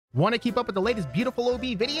Want to keep up with the latest beautiful OB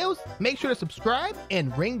videos? Make sure to subscribe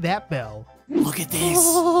and ring that bell. Look at this.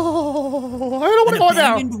 Oh, I don't want to go in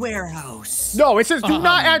there. Abandoned warehouse. No, it says do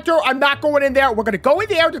not enter. I'm not going in there. We're going to go in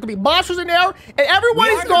there. There's going to be monsters in there. And everyone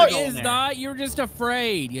is going. It's not. You're just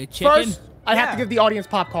afraid, you chicken. First, I have to give the audience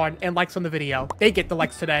popcorn and likes on the video. They get the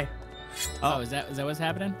likes today. Oh, is that what's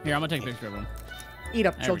happening? Here, I'm going to take a picture of them. Eat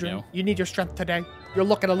up, There we children. go. You need your strength today. You're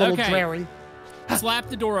looking a little dreary. Slap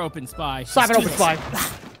the door open, Spy. Slap it open, Spy.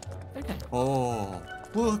 Okay. Oh,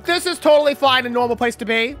 look. This is totally fine, a normal place to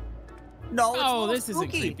be. No, it's Oh, not this isn't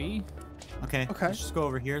spooky. creepy. Okay, Okay. let's just go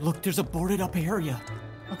over here. Look, there's a boarded up area.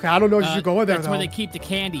 Okay, I don't know if you should go in there, That's though. where they keep the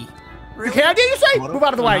candy. The candy, you say? Move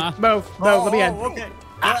out of the way. Move. Let me in. Okay.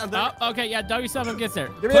 Oh, okay, yeah, dog yourself up gets there.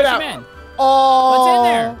 Give me Push that him out. in. Oh. What's in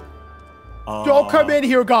there? Don't come in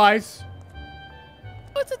here, guys.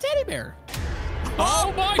 Oh, it's a teddy bear.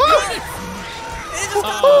 Oh, my It's just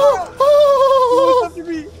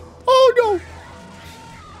Oh, no.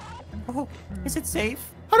 Oh, is it safe?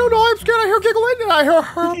 I don't know. I'm scared. I hear giggling and I hear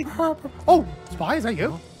her. Oh, Spy, is that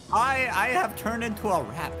you? I have turned into a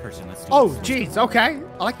rat person. Let's do Oh, this. jeez. Okay.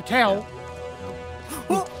 I like your tail.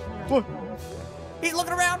 Oh, What? he's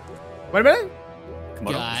looking around. Wait a minute. Come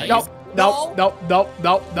on, Guys. No. No. No. No.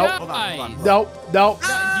 No. No. Hold on. No. No.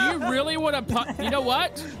 Do you really want to You know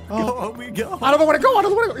what? Go, we go. I don't know where to go. I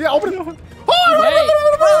don't know where to go. Yeah, open it. Where'd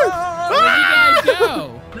you guys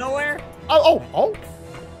go? Nowhere.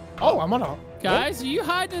 Oh, I'm on a. Guys, are you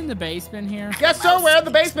hiding in the basement here? Yes, sir. We're in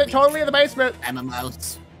the basement. Totally in the basement. I'm a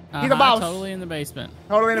mouse. He's a mouse. Totally in the basement.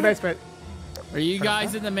 Totally in the basement. Are you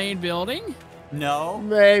guys in the main building? No.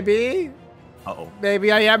 Maybe. Uh-oh.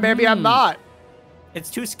 Maybe I am. Maybe I'm not. It's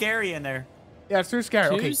too scary in there. Yeah, it's too scary.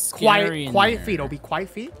 Too Okay, scary in quiet there. feet. Obi, quiet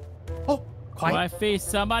feet. Oh, quiet. Do I face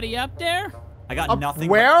somebody up there? I got Up nothing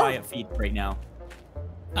where? but quiet feet right now.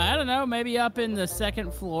 I don't know. Maybe up in the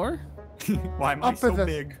second floor. Why am I Up so in the-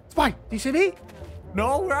 big? Spy, do you see me?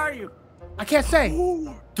 No, where are you? I can't say.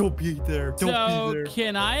 Don't be there. Don't So be there.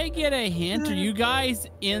 can I get a hint? Are you guys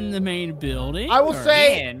in the main building? I will Or-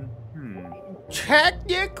 say, Man.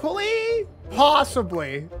 technically,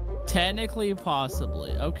 possibly. Technically,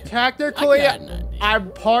 possibly. Okay. Technically, I got an idea.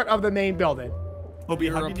 I'm part of the main building. Obi,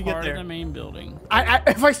 You're how a did you get part of the there? main building.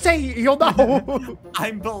 If I say, you'll know.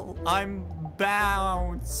 I'm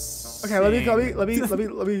bounce. Okay, let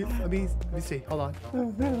me see. Hold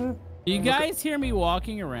on. You guys hear me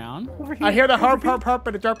walking around? I hear the herp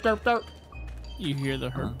and the derp. You hear the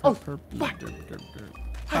herp, Oh, herp, herp, fuck. derp, derp,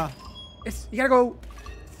 derp. You gotta go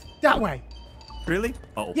that way. Really?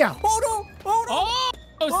 Oh. Yeah. Oh no! Oh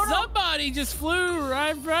no! Oh, somebody just flew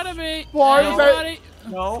right in front of me. Why is that- Somebody-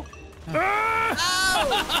 No. He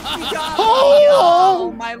got Oh!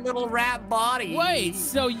 me. My little rat body. Wait,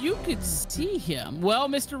 so you could see him? Well,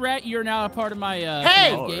 Mr. Rat, you're now a part of my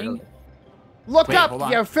Hey! Oh, gang. really? Look Wait, up, hold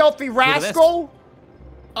on. you filthy at this. rascal.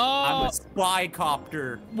 I'm Oh, a spy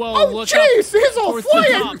copter. well, Oh, look jeez, he's up a towards the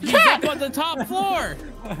flying top. He's cat. up on the top floor.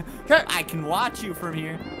 Okay, I can watch you from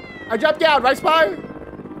here. I jumped down, right, Spy?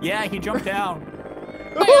 Yeah, he jumped down.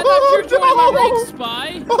 Hey, I thought you were joining my no! rank,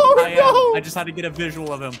 Spy. Oh, no! I just had to get a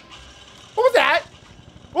visual of him. What was that?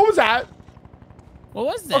 What was that? What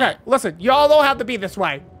was that? Okay, listen, y'all don't have to be this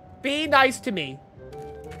way. Be nice to me.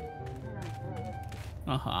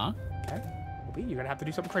 Uh-huh. Okay, Obi, you're gonna have to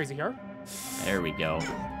do something crazy here. There we go.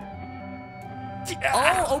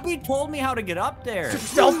 Oh, Obi told me how to get up there.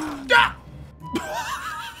 Stealth. Ah!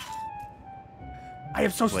 I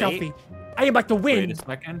am so Wait. stealthy. I am like the Wait a wind.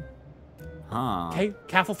 second. Huh. Okay,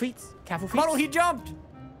 careful feet. Careful feet. Oh, he jumped.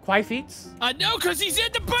 Quiet feet. I know, because he's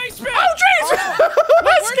in the basement. Oh, jeez! That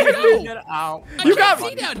where'd scared you me. go? Get out. You got can't me.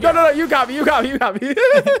 see down No, here. no, no, you got me. You got me. You got me.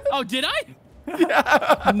 Oh, did I?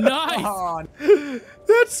 Yeah. Nice. Oh,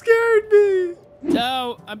 That scared me.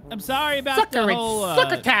 So, I'm sorry about Sucker the and whole...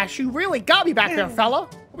 succotash, you really got me back there, fella.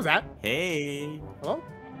 What was that? hey. Hello?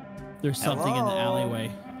 There's something in the Hello?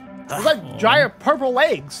 alleyway. Those like giant purple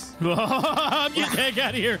legs. I'm getting the heck out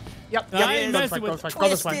of here. Yep. I Go ain't this way. messing Go with this way. Go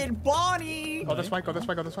this way. Twisted Bonnie. Go this way. Go this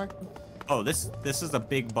way. Go this way. Oh, this is a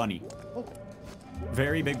big bunny. Oh.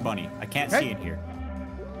 Very big bunny. I can't Okay. see in here.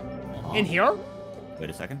 In here? Wait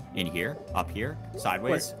a second. In here, up here,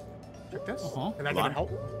 sideways. Check this. Uh-huh. Can I Hold get on.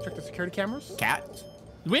 help? Check the security cameras. Cat.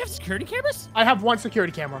 Do we have security cameras? I have one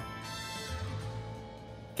security camera.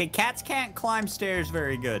 Okay, cats can't climb stairs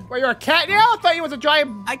very good. Wait, you're a cat now? I thought you was a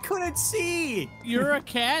giant. I couldn't see. You're a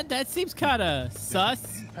cat? That seems kind of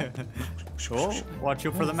sus. Oh, watch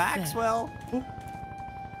out for the Maxwell.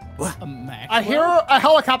 A Maxwell? I hear a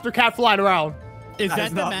helicopter cat flying around. Is that is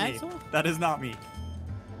the not Maxwell? me. That is not me.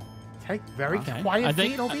 Okay, very Okay. quiet I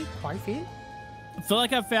think- feet, Obi. Quiet feet. I feel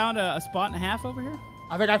like I found a spot and a half over here.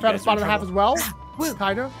 I think I found a spot and a half as well.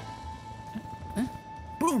 Kinda.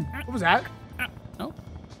 Boom. What was that? Oh.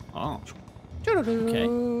 Oh.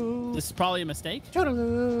 Okay. This is probably a mistake.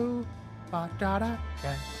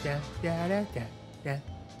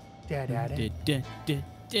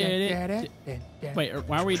 Wait,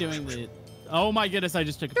 why are we doing the... Oh my goodness, I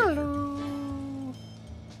just took a picture.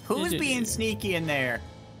 Who's being sneaky in there?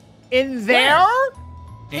 In there?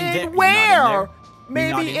 In where?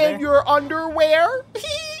 Maybe in your underwear?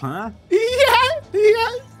 Huh? Yeah.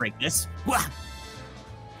 Break this. Wah.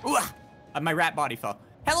 Wah. My rat body fell.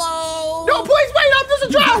 Hello! No, please wait! I'm just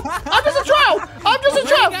a trout! I'm just a trout! I'm just a Where are you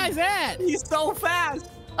trout! guys at? He's so fast!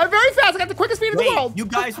 I'm very fast. I got the quickest speed in the world. You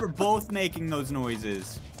guys were both making those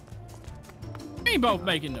noises. We both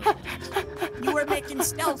making noises. You were making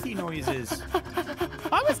stealthy noises.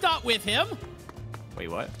 I was not with him. Wait,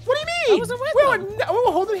 what? What do you mean? I wasn't with we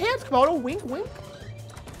were holding hands, Komodo. Wink, wink.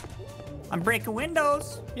 I'm breaking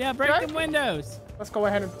windows. Yeah, breaking windows. Let's go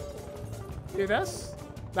ahead and do this.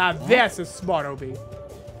 Now this is smart, OB.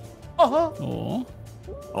 Uh-huh. Oh.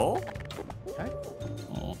 Oh? Okay.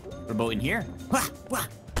 Oh. We're both in here. Wah, wah.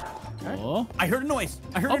 Okay. Oh. I heard a noise.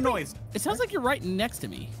 I heard a noise. It sounds like you're right next to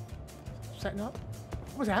me. Setting up.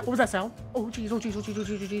 What was that? What was that sound? Oh, jeez. Oh, jeez. Oh, jeez. Oh,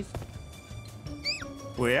 jeez. Oh,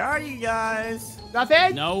 jeez. Where are you guys?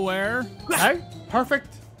 Nothing? Nowhere. Okay.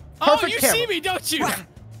 Perfect. Oh, Perfect you camera. see me, don't you?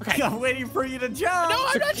 Okay. I'm waiting for you to jump. No,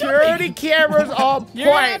 I'm not Security jumping. cameras on You're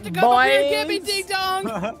gonna have point, to come up here and get me, boys. ding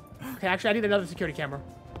dong. Okay, actually, I need another security camera.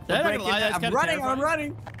 That ain't gonna lie, that's I'm kinda running. terrifying. I'm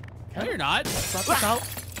running. No, you're not. Drop this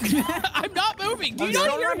out. I'm not moving. Do you I'm not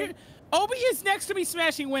still hear running. him? Obi is next to me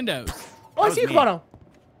smashing windows. Oh, I That see you, was me. Komodo.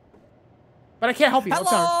 But I can't help you. I'm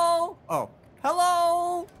sorry. Hello. Oh.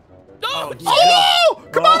 Hello. No! Oh, Oh,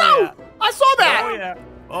 Komodo! Oh, yeah. I saw that. Oh yeah.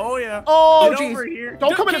 Oh yeah. Oh, Get jeez. over here.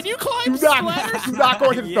 Don't come in. Can you climb Do not, ladders? do not go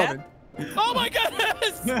into the Yeah. building. Oh my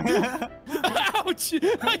goodness! Ouch!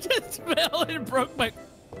 I just fell and broke my...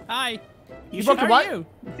 Hi. You broke How your are what? you?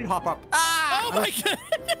 You should hop up. Ah! Oh my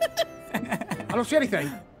goodness! I don't see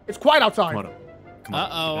anything. It's quiet outside. Come on.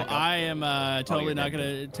 Uh-oh, Back up. I am totally you're not dead. going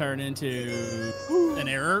to turn into an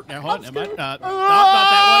error. Now, hold on. Not that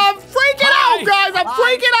I'm one. freaking Hi. out, guys. I'm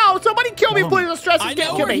Hi. freaking out. Somebody kill me, please. The stress is I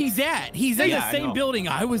getting know kill where me. he's at. He's in Yeah, the I same know. building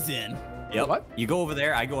I was in. Yep. What? You go over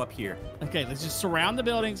there. I go up here. Okay, let's just surround the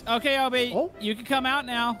buildings. Okay, Obi, Oh. you can come out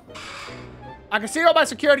now. I can see it on my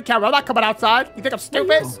security camera. I'm not coming outside. You think I'm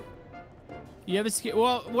stupid? You have a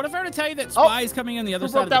well, what if I were to tell you that Spy is coming on the other Who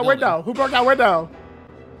side broke of the that building? window? Who broke that window?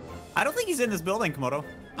 I don't think he's in this building, Komodo.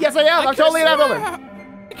 Yes, I am. I'm totally in that building.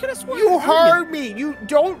 I could have sworn You I heard me. You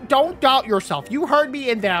don't doubt yourself. You heard me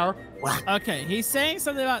in there. Okay, he's saying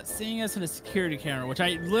something about seeing us in a security camera, which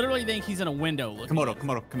I literally think he's in a window looking. Komodo,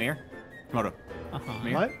 Komodo, come here. Komodo, Uh-huh. come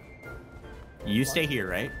here. What? You stay here,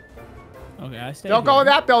 right? Okay, I stay Don't go here. in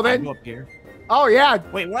that I building. go up here. Oh yeah.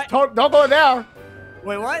 Wait, what? Don't go in there.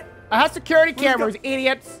 Wait, what? I have security Who's go- cameras,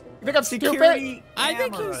 idiots. You think I'm stupid? Security I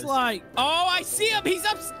think he's cameras. like, oh, I see him. He's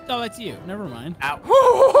up. Oh, that's you. Never mind. Ow. okay,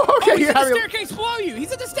 Oh, he's you at the have me. staircase below you.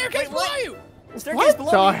 He's at the staircase Wait, what? below you. The staircase What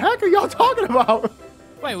below the me. heck are y'all talking about?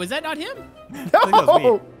 Wait, was that not him? think that was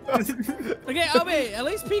No. Okay, Obi, at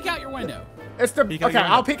least peek out your window. It's the Peek out okay. your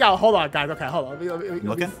I'll window. peek out. Hold on, guys. Okay, hold on. Let me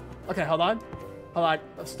Looking? Okay, hold on. Hold on.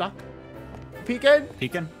 I'm stuck. Peeking.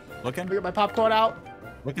 Peeking? Let me Looking? get my popcorn out.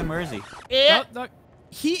 Looking? Where is he? Yeah. No,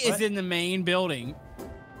 he is What? in the main building,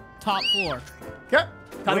 top floor. Yep.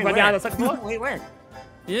 Time to Wait, go down where? to the second floor. Wait, where?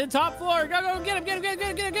 Yeah, top floor. Go, get him, get him, get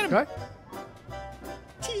him, get him. Okay.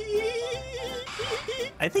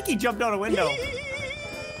 I think he jumped out a window.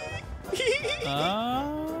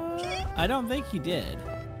 I don't think he did.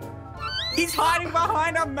 He's hiding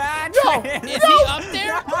behind a mattress. No. Is he up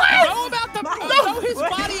there? Throw about the throw his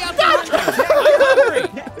body out the window. I'm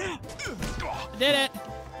hungry. Did it.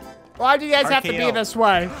 Why do you guys have to be RKO. this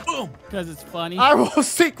way? Because it's funny. I will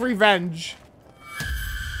seek revenge.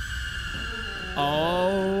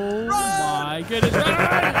 Oh my goodness.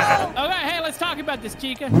 Okay, hey, let's talk about this,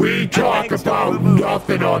 Chica. We talk about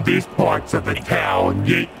nothing on these parts of the town.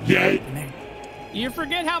 Yeet, yeet. You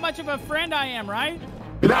forget how much of a friend I am, right?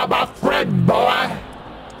 You're not my friend, boy.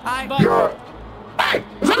 But You're... Hey,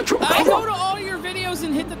 is that a true I go caller? to all your videos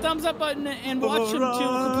and hit the thumbs up button and watch them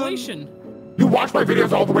to completion. You watch my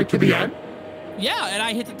videos all the way to the end? Yeah, and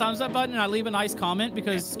I hit the thumbs up button and I leave a nice comment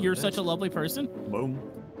because you're such a lovely person. Boom.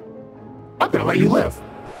 I'm gonna let you live.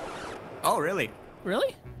 Oh, really?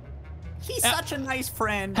 Really? He's such a nice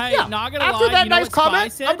friend. Hey, Yeah. not gonna After lie, that you know nice what Spy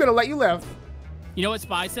comment, said? I'm gonna let you live. You know what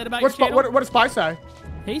Spy said about What your channel? does Spy say?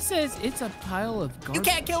 He says it's a pile of garbage. You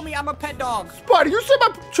can't kill me. I'm a pet dog. Spy, did you say my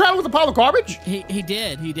channel was a pile of garbage? He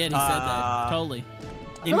did. He said that. Totally.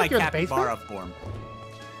 In like my you're in the basement. capybara form.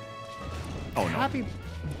 Oh, no.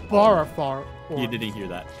 Capybara farm. You didn't hear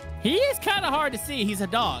that. He is kind of hard to see. He's a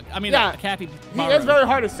dog. I mean, Yeah, a capybara. He is very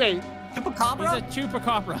hard to see. Chupacabra? He's a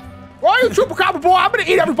chupacabra. Why are you chupacabra, boy? I'm gonna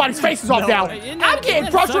eat everybody's faces off now. I'm getting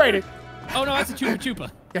frustrated. Oh, no, that's a chupa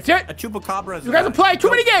chupa. That's it. A chupacabra is You guys are playing too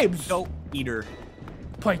many games. Goat eater.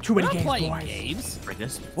 Play too many We're games, not playing boys. games. For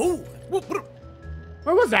this. Whoa.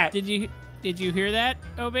 Where was that? Did you hear that,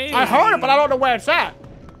 OB? I heard it, but I don't know where it's at.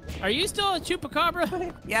 Are you still a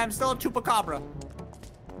chupacabra? Yeah, I'm still a chupacabra.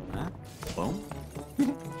 Huh? Boom.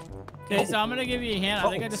 Okay, so I'm gonna give you a hint. I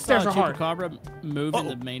think I just saw a Stairs are hard. chupacabra move in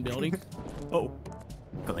the main building. Oh.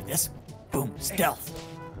 Go like this. Boom. Stealth.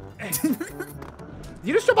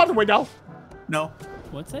 You just jump out the window. No.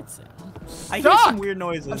 What's that sound? I hear Stop. some weird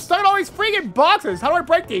noises. I'm stuck in all these freaking boxes. How do I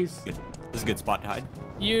break these? Good. This is a good spot to hide.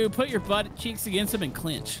 You put your butt cheeks against them and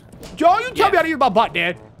clinch. Joe, you tell me how to use my butt,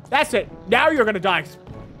 Dad. That's it. Now you're gonna die.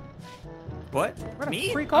 What? Where the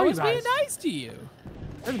Me? freak I are you was being guys? nice to you.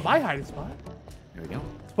 Where's my hiding spot? There we go.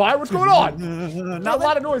 Spy, what's going on? Not a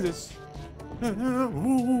lot of noises.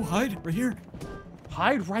 Ooh, hide right here.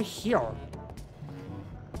 Hide right here.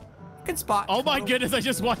 Good spot. Oh my goodness! I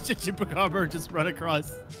just watched a chupacabra just run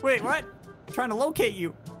across. Wait, what? I'm trying to locate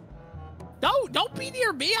you. No, don't be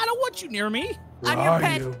near me. I don't want you near me. Where I'm your are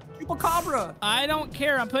pet you? chupacabra. I don't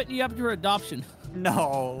care. I'm putting you up for adoption.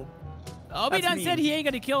 No. Obi That's done mean. said he ain't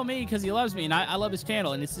gonna kill me because he loves me, and I love his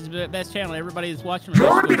channel, and this is the best channel. Everybody is watching. You're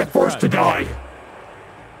gonna be the first to die.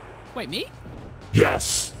 Wait, me?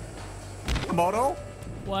 Yes. Komodo?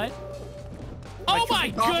 What? Oh my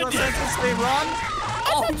goodness! They run?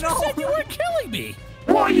 I thought you said you were killing me.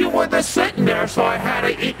 Well, you were just sitting there, so I had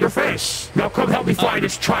to eat your face. Now come help me find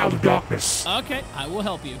this child of darkness. Okay, I will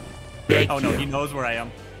help you. Thank Oh no, you. he knows where I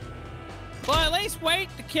am. Well, at least wait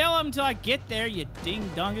to kill him until I get there, you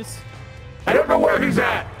ding-dongus. I don't know where he's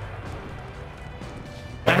at.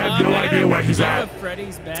 I have no idea where he's at.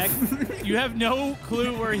 Freddy's back. You have no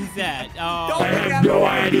clue where he's at. Oh. Don't I have look at no me,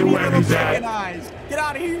 idea you where little he's at. chicken eyes. Get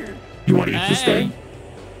out of here. You want to eat this Hey. thing?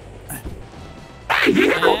 Hey,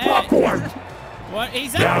 you got no Hey. popcorn. What?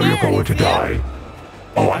 He's up Now there. you're going you to see him? die.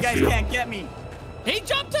 Oh, You I guys see him. can't get me. He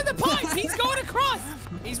jumped in the pipe. He's going across.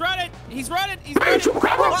 He's running. He's running. He's Hey, running.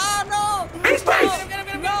 Chupacabra! Oh no! He's No! nice. Get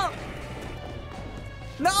him, no!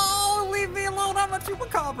 No! Leave me alone! I'm a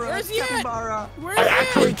chupacabra. Where's he at? Capybara. Where's I he?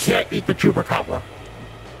 actually can't eat the Chupacabra.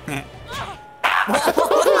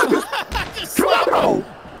 Komodo!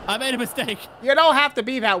 I made a mistake. You don't have to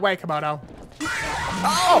be that way, Komodo.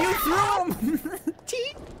 Oh, you threw him!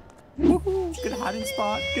 Woohoo! Good hiding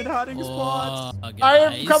spot. Good hiding spot. I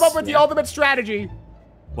have come up with the ultimate strategy.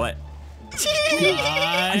 What?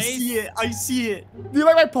 I Guys. see it. I see it. Do you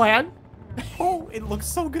like my plan? Oh, it looks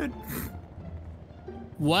so good.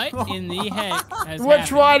 What in the heck has Which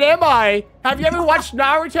happened? one am I? Have you ever watched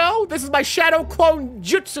Naruto? This is my shadow clone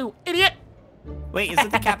jutsu, idiot. Wait, is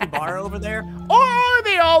it the capybara over there? Or are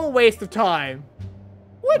they all a waste of time?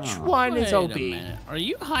 Which one Wait is a OB? minute. Are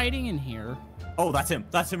you hiding in here? Oh, that's him.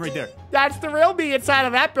 That's him right there. That's the real me inside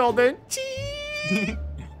of that building.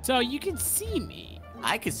 So you can see me.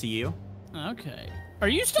 I can see you. Okay. Are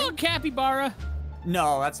you still a capybara?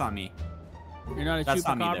 No, that's not me. You're not a That's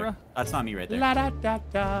not me chupacabra? there. That's not me right there. La da da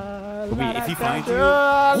da. Wait, if he finds you-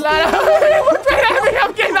 La da. Look right at me.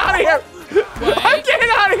 I'm getting out of here. I'm Wait. getting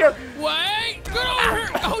out of here. Wait! Get over here!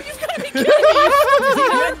 Oh, you've got to be kidding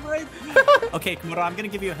me! Okay, Komodo, I'm gonna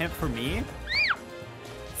give you a hint for me.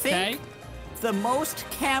 Okay. Think the most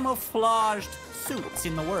camouflaged suits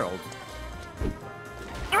in the world.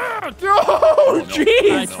 Oh, I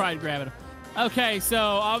jeez. tried grabbing him. Okay, so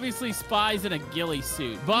obviously Spy's in a ghillie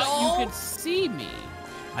suit, but No. you can see me.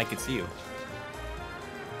 I can see you.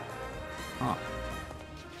 Huh.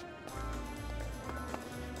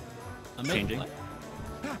 I'm Changing. So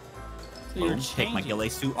you're Boom, take my changing. ghillie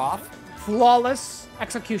suit off. Flawless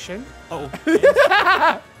execution. Oh,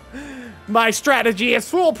 My strategy is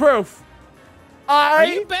foolproof. Are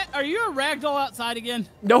you a ragdoll outside again?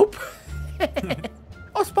 Nope.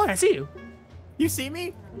 Oh, Spy, I see you. you see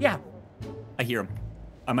me? Yeah. I hear him.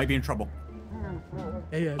 I might be in trouble.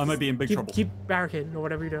 Yeah, I might be in big trouble. Keep barricading or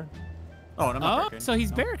whatever you're doing. Oh, and I'm not Oh, barricading. so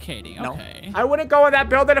he's No. barricading. No. Okay. I wouldn't go in that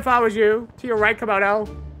building if I was you. To your right, Komodo.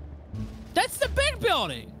 That's the big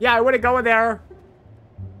building. Yeah, I wouldn't go in there.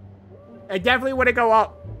 I definitely wouldn't go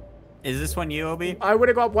up. Is this one you, Obi? I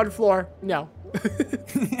wouldn't go up one floor. No.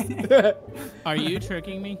 Are you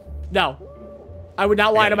tricking me? No. I would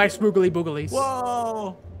not lie to my spoogly booglies.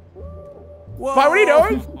 Whoa! Whoa! Spy, what are you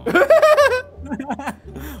doing?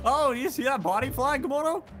 Oh, you see that body flying,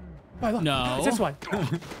 Komodo? Spy, look. No. It's this one.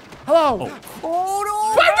 Hello. Oh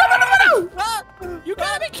no! Wait, no. Ah! You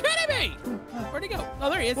gotta be kidding me! Where'd he go? Oh,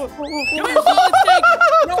 there he is. Come Oh, here, solid snake!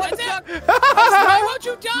 No, That's it's it! not. Why won't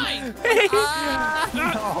you die?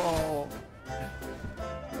 No.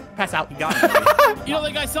 Pass out. He got me. You don't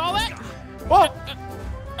think I saw that? Oh,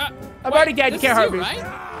 I'm already dead. You This can't is hurt me. right?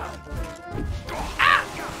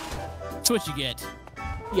 That's what you get.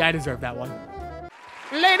 Yeah, I deserve that one.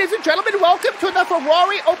 Ladies and gentlemen, welcome to the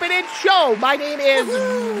Ferrari opening show. My name is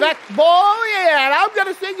Vec Boy, and I'm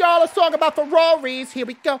gonna sing y'all a song about Ferraris. Here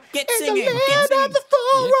we go. Get In singing, the get land singing. of the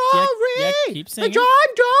Ferrari. Yeah, keep The singing. John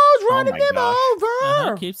Doe's running my them gosh.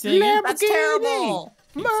 over. Keep singing. Lamborghini, That's terrible.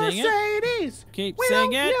 Keep singing. Mercedes. Keep we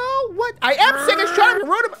singing. don't know what I am singing. Trying to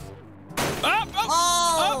ruin them.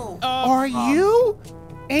 Oh. Are you?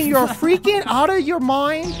 And you're freaking out of your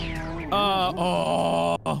mind?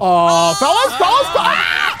 Oh, Fellas.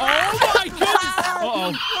 oh my goodness!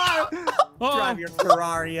 Uh-oh. Drive your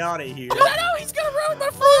Ferrari out of here. No, he's gonna ruin my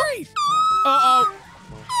Ferrari! Uh-oh.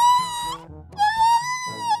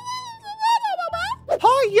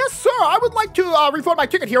 Hi, yes, sir. I would like to refund my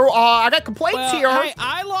ticket here. I got complaints Well, here. hey,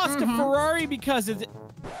 I lost a Ferrari because of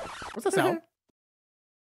What's that sound?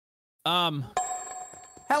 Hello.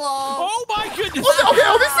 Oh my goodness!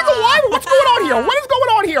 Okay, this is alive. What's going on here? What is going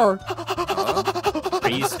on here? Are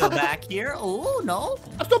you still back here? Oh, no.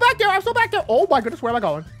 I'm still back there. Oh my goodness, where am I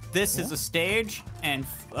going? This is a stage, and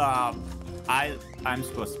I'm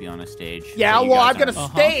supposed to be on a stage. Yeah, but you well, guys I'm gonna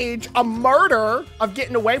aren't. stage a murder of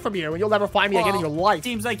getting away from you, and you'll never find me again in your life.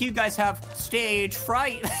 Seems like you guys have stage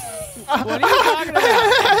fright. What are you talking about?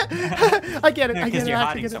 I get it. Because you're I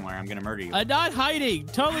hiding get it. somewhere. I'm gonna murder you. I'm not hiding.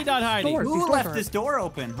 Totally not hiding. Doors. These Who doors left are- this door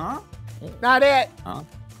open, huh? Not it. Huh?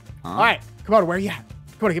 All right, come on. Where are you at?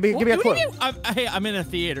 Come on, give me a clue. Hey, I'm in a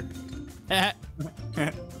theater. I'm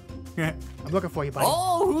looking for you, buddy.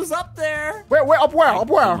 Oh, who's up there? Where? Up where? Up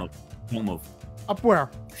where? Don't move. Up where?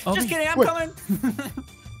 Just kidding, I'm wait. coming.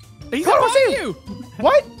 He's Come on, above see you.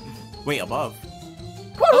 What? Wait, above.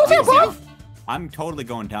 Come on, who's here, above? I'm totally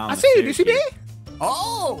going down. I the see you. Do you see stairs me? here.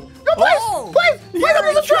 Oh! No, please! Oh! Please! You're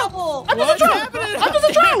I'm just a in troll! trouble! I'm just a What's troll! happening I'm just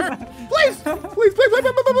a troll! Please! Please!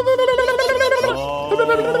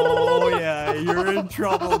 Oh, yeah, you're in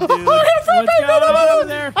trouble, dude. I have What's going on over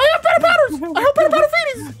there? I have better powders! I have better powder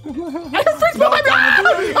feeties! I have freeze behind me!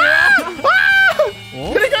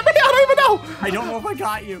 Did he get me? I don't even know! I don't know if I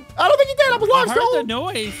got you. I don't think he did! I was I alive heard the still!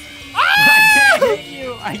 noise. I can't hit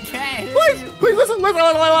you. I can't hit Please! you. Please listen!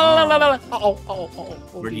 Uh-oh.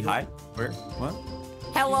 Where'd he hide? Where? What?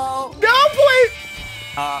 Hello? No, please!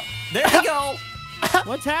 There you go.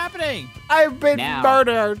 What's happening? I've been Now.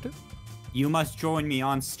 murdered. You must join me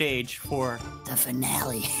on stage for the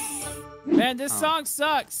finale. Man, this song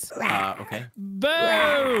sucks. Okay.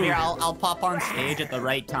 Boom! Here, I'll pop on stage at the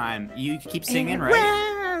right time. You keep singing,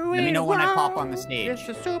 right? Let me know when I pop on the stage. It's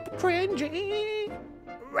a super cringy.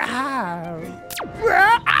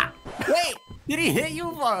 Wait, did he hit you?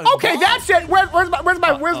 Okay, that's it. Where's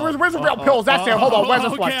the real pills? That's it. Hold on, where's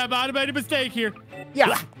this one? Okay, I might have made a mistake here.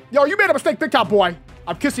 Yeah. Yo, you made a mistake, big top boy.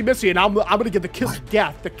 I'm Kissy Missy, and I'm gonna get the kiss of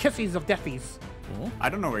death, the kissies of deathies. I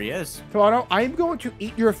don't know where he is. Toronto, I am going to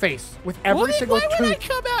eat your face with every single why would I tooth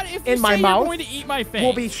come out if in you my say mouth. you're going to eat my face?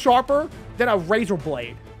 will be sharper than a razor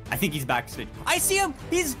blade. I think he's backstage. I see him.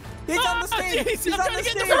 He's on the stage. Jeez, He's I'm on trying the to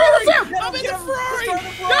get the stage. Ferrari. Get him, I'm in the Ferrari. Get on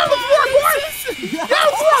the floor, boy! Get on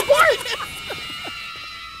the floor, boy!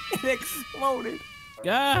 It exploded.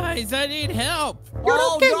 Guys, I need help. You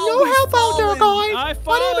don't get no help out there, guys. I My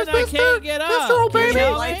fallen, name is I Mr. can't get up. Mr. Can O'Baby. you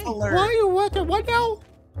help Life me? alert. Why are you working? What now?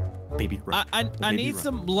 Baby, run. I Baby, need run.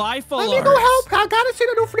 some life Let alerts. me go help. I gotta see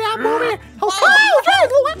the new Freon movie. Oh,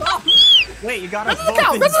 jeez. Wait, you got us Let's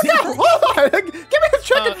go. both Let's in go. Hold on. Give me a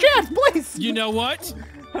second chance, please. You know what?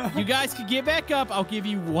 You guys can get back up. I'll give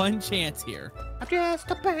you one chance here. I'm just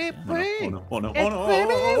a baby. Oh no, oh no, oh in no, a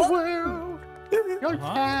baby oh no. world. You'll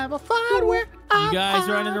Uh-huh. have a fun where You guys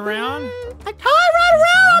running around? I run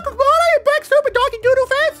around. Come on, you big stupid donkey doodle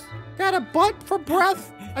face. Got a butt for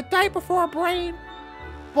breath, a diaper for a brain.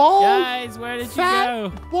 Bald, Guys, where did you fat, go?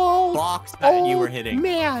 bald, Box that you were old hitting.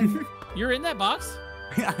 Man. You're in that box?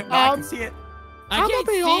 I can see it. I I'm can't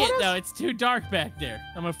gonna see be it honest. though. It's too dark back there.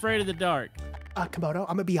 I'm afraid of the dark. Komodo,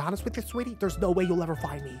 I'm gonna be honest with you, sweetie. There's no way you'll ever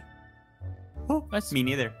find me. That's Me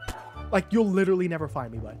neither. Like, you'll literally never find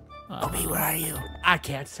me, bud. Obi, where are you? I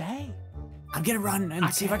can't say. I'm gonna run and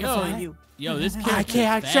see if I can Yo, find you. Yo, this kid. I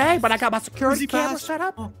can't say, but I got my security camera fast? set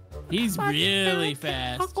up. He's really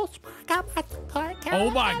fast. Oh Oh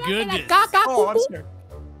my goodness. Oh, I'm scared.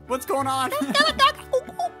 What's going on?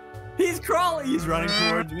 He's crawling. He's running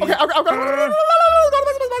towards me. Okay, I'm gonna.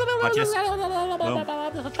 Watch this.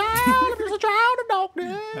 There's a child of darkness.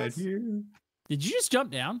 Right here. Did you just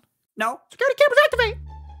jump down? No. Security cameras activate.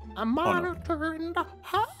 I'm monitoring the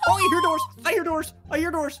house. Oh, I hear doors. I hear doors. I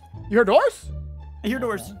hear doors. You hear doors? I hear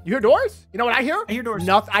doors. You hear doors? You know what I hear? I hear doors.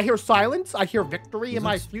 Nothing. I hear silence. I hear victory in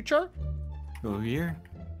my future. Go here.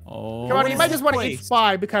 Oh. Come on, you is might this just want to eat place?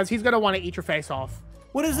 Spy because he's gonna want to eat your face off.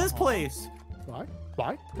 What is this place?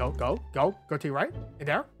 Why? Go to your right. In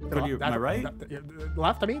there. Go to your, my right?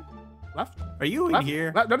 Left. I mean, left. Are you in Left.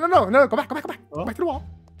 here? No. Go back. Oh. Go back to the wall.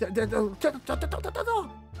 The door. What,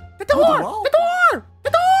 The the door. wall? The door.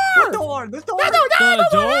 What door? This door? No, The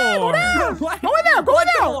go there. What? Go in there. Go in What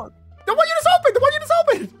there. door? The one you just opened. The one you just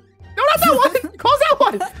opened. No, not that one. Close that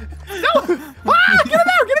one. No. Ah, get in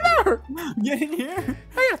there. Get in there. Get in here.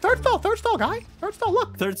 Hey, third stall, guy. Third stall,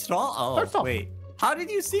 look. Third stall? Oh, Third stall. wait. How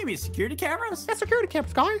did you see me? Security cameras? That's security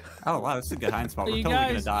cameras, guy. Oh, wow. This is a good hiding spot. Are We're you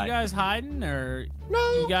totally guys, gonna die. you guys hiding or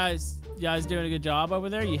No. you guys doing a good job over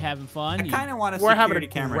there? You having fun? I kind of want a We're having security a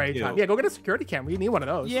camera, great too. time. Yeah, go get a security camera. You need one of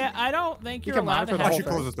those. Yeah, I don't think You you're can allowed to monitor the I have. whole should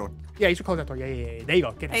thing. close this door. Yeah, you should close that door. Yeah. There you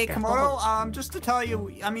go. Get it. Hey, get it. Komodo, just to tell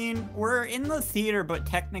you, I mean, we're in the theater, but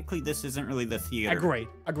technically this isn't really the theater.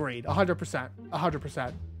 Agreed.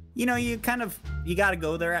 100%. You know, you gotta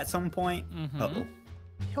go there at some point. Mhm. Uh-oh.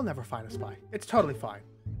 He'll never find a spy. It's totally fine.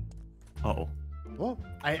 Uh-oh. Well,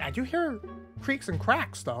 I do hear creaks and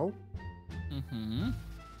cracks, though.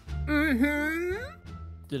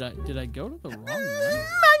 Did I go to the wrong one?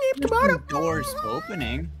 My name's Komodo. Doors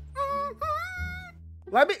opening.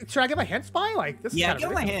 Should I give a hint, Spy? Like, this is Yeah, kind of give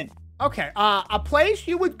him a ridiculous. hint. Okay, a place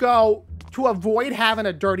you would go to avoid having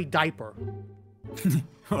a dirty diaper.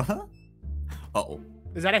 Uh-oh.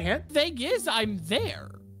 Is that a hint? Thing is, I'm there.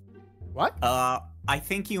 What? I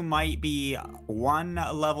think you might be one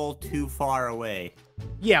level too far away.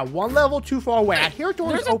 Yeah, one level too far away. I hear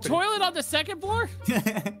doors There's a open. toilet on the second floor?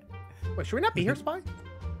 Wait, should we not be here, Spy?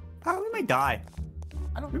 Oh, we might die.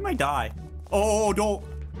 I don't- We might die. Oh, don't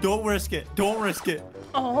risk it. Don't risk it.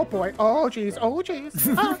 Oh boy. Oh jeez.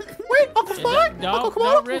 Wait, Uncle Spy. No, Uncle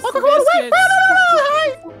don't Komodo. risk Uncle the Komodo. Wait.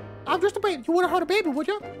 biscuits. Hey. I'm just a baby. You wouldn't hurt a baby, would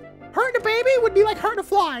you? Hurting a baby would be like hurting a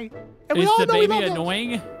fly. And we Is all the know we baby love him.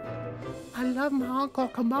 annoying? I love my Uncle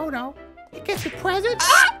Komodo. He gets a present.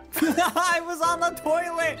 I was on the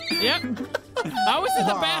toilet. Yep. I was in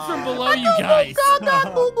the bathroom below you guys.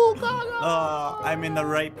 Gaga, goo goo gaga. I'm in the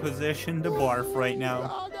right position to barf right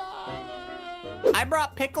now. I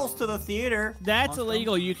brought pickles to the theater. That's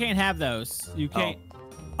illegal. You can't have those. You can't.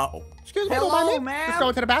 Uh-oh. Excuse me, Hello, don't mind me. ma'am. Just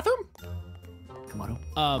going to the bathroom. Come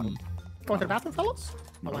on. Going to the bathroom, fellas.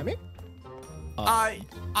 Don't mind me.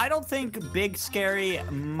 I don't think big, scary,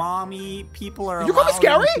 mommy people are You call me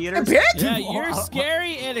allowed scary? in A theaters. bitch? Yeah, you're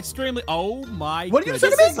scary and extremely. Oh my. What did you say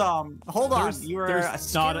to goodness. me? This is, hold on. There's- You are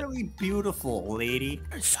there's not a- scarily beautiful, lady.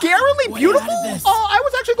 Scarily Way beautiful? out of this. Oh, I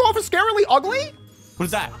was actually going for scarily ugly. What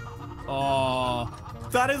is that? Oh.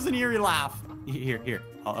 That is an eerie laugh. Here.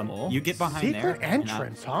 You get behind there. Secret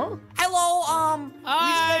entrance, huh? Hello, we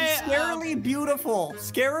I, said scarily beautiful.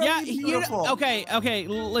 Scarily Yeah, beautiful. okay.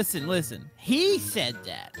 Listen. He said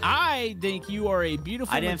that. I think you are a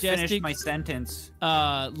beautiful, I didn't finish majestic, my sentence.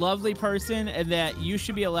 lovely person, and that you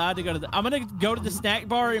should be allowed to go to the. I'm gonna go to the snack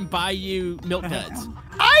bar and buy you milk duds.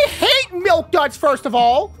 I hate milk duds, first of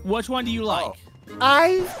all. Which one do you like?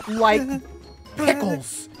 I like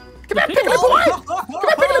pickles. Come here, pickle boy! Come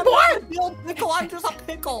here, pickle boy! Yo, pickle, I'm just a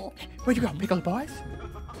pickle. Where'd you go, pickle boys?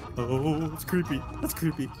 Oh, that's creepy. That's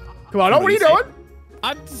creepy. Come on, what are you doing?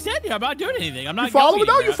 I'm saying I'm not doing anything. I'm not. You follow me going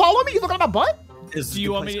though? anywhere. You follow me? You looking at my butt? Do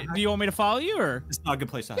you want me to follow you or? It's not a good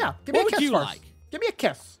place to hide. Yeah, give me What a would kiss you first. like? Give me a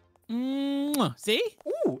kiss. See?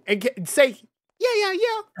 Ooh, and say, yeah.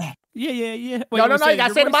 Yeah. Wait, No, you you say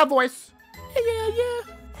gotta say it in my voice.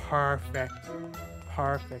 Yeah. Perfect.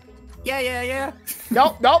 Yeah.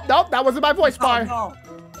 Nope, that wasn't my voice, Spy.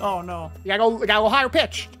 Oh no. You gotta go higher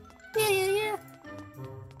pitch. Yeah.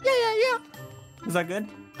 Yeah. Is that good?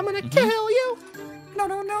 I'm gonna kill you.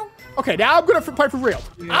 No. Okay, now I'm gonna play for real.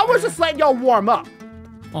 I was just letting y'all warm up.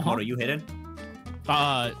 What are you hidden?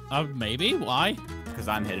 Maybe. Why? Because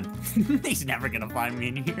I'm hidden. He's never gonna find me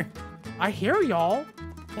in here. I hear y'all.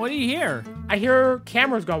 What do you hear? I hear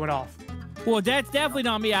cameras going off. Well, that's definitely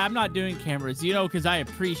not me. I'm not doing cameras, because I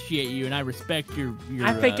appreciate you and I respect your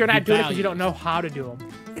I think you're not doing it because you values. don't know how to do them.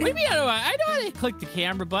 What do you mean? I know how to click the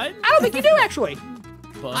camera button. I don't think you do, actually.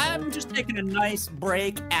 But I'm just taking a nice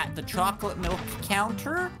break at the chocolate milk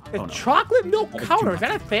counter. The chocolate milk was too counter, is much.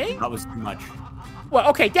 that a thing? That was too much. Well,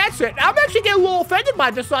 okay, that's it. I'm actually getting a little offended by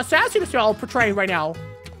this sassiness y'all portraying right now.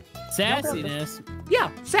 sassiness. Yeah,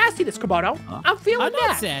 sassiness, Komodo. I'm feeling I'm that.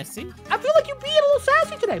 not sassy. I feel like you're being a little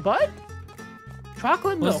sassy today, bud.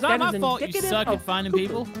 Chocolate Well, milk. it's not that my is fault you indicative suck of at finding poo-poo.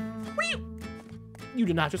 people. What are you? You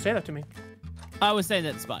did not just say that to me. I was saying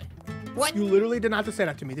that to Spy. What? You literally did not just say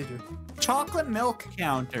that to me, did you? Chocolate milk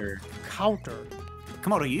counter. Counter.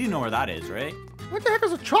 Komodo, you know where that is, right? What the heck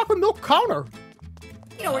is a chocolate milk counter?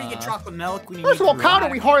 You know where you get chocolate milk when you First of need all, to counter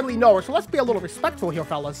relax. we hardly know her, so let's be a little respectful here,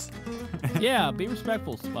 fellas. Yeah, be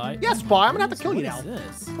respectful, Spy. Yeah, Spy, I'm gonna have to kill you now. What is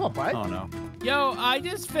this? Come on, bud. Oh no. Yo, I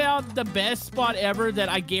just found the best spot ever that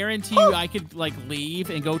I guarantee you I could like leave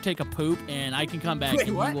and go take a poop and I can come back Wait,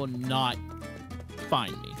 and what? you will not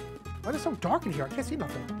find me. Why is it so dark in here? I can't see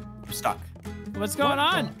nothing. I'm stuck. What's going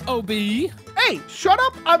on, OB? Hey, shut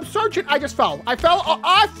up! I'm searching. I just fell. I fell.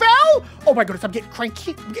 I fell! Oh my goodness, I'm getting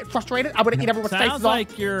cranky. I'm getting frustrated. I'm gonna eat everyone's faces Sounds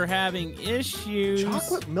like you're having issues.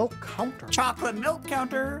 Chocolate milk counter. Chocolate milk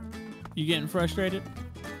counter. You getting frustrated?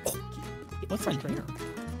 What's in here?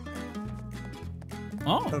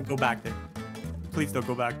 Oh, Don't go back there. Please don't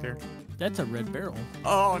go back there. that's a red barrel.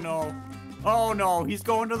 Oh no. Oh no, he's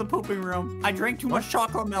going to the pooping room. I drank too much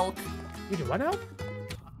chocolate milk. You do what now?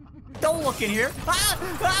 Don't look in here.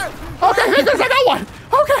 Ah! Okay, thank goodness I got one.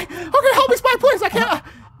 Okay, help me, Spy, please. I can't.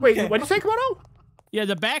 Wait, Okay. what did you say, Komodo? Yeah,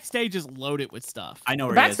 the backstage is loaded with stuff. I know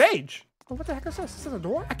where he is. Backstage. Oh, what the heck is this? Is this a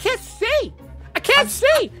door? I can't see. I can't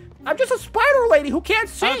see. I'm just a spider lady who can't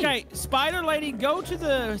see. Okay, Spider Lady, go to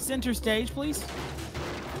the center stage, please.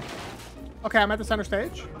 Okay, I'm at the center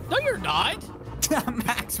stage. No, you're not.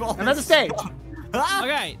 Maxwell. I'm at the stage. Ah!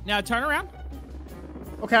 Okay, now turn around.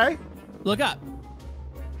 Okay. Look up.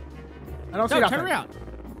 I don't see No, nothing. turn around.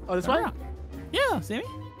 Oh, this Turn way? around. Yeah, see me?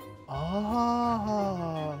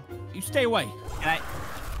 Oh. You stay away. Can I...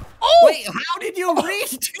 Oh! Wait, how did you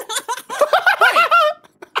reach?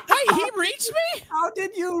 Wait, he reached me? How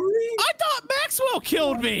did you reach? I thought Maxwell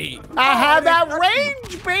killed me. I have that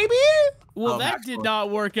range, baby. Well, Oh, that Maxwell. did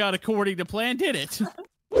not work out according to plan, did it? I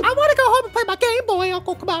want to go home and play my Game Boy,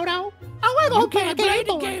 Uncle Komodo. I want to go home You and play my can't play Game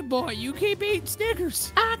the Boy. Game Boy. You keep eating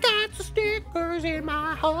Snickers. I got the stickers in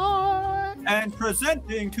my heart. And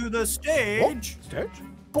presenting to the stage, Stage?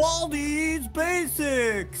 Baldi's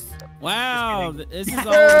Basics. Wow, this is all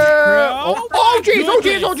Oh, my jeez, oh, jeez,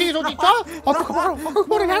 goodness. oh, jeez, oh, jeez. Uncle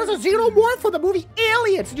Komodo, that is a xenomorph for the movie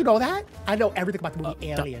Aliens. Did you know that? I know everything about the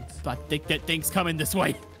movie Aliens. I think that thing's coming this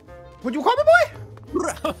way. Would you call me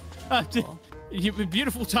boy? You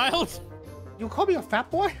beautiful child. You call me a fat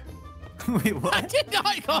boy? Wait, I what? did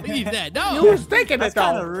not call you that. No. You was thinking That's it,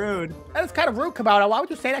 kind of though. rude. That is kind of rude, Komodo. Why would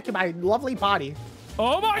you say that to my lovely body?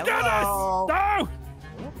 Oh my Hello. goodness! No!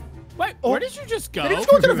 Wait, Oh. where did you just go? Did he just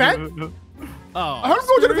go to the vent? Oh, I heard him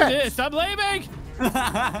go to the screw vent. this. I'm leaving.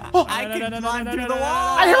 I can climb through the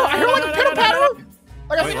wall. I hear like a pitter patter,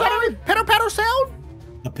 like a Wait, sputtery pitter patter sound.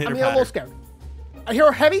 A I'm pitter a little scared. I hear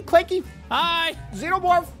a heavy, clanky Hi.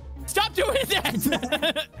 xenomorph. Stop doing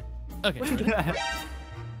that. Okay.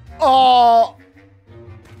 Oh,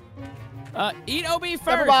 Eat OB first.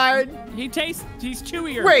 never mind. He's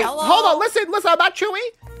chewier. Wait, Hello? hold on. Listen, I'm not chewy.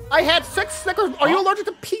 I had 6 Snickers. Are you allergic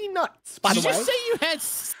to peanuts, by Did the you way? say you had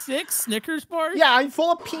 6 Snickers bars? Yeah, I'm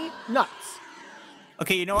full of peanuts.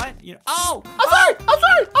 Okay, you know what? Oh! I'm sorry.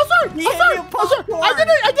 He gave you popcorn. I did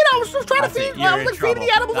it. I was just trying That's to it, feed. you're I was in like feeding the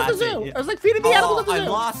trouble. animals at the That's zoo. it. I was like feeding the animals at the I zoo.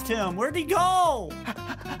 lost him. Where'd he go?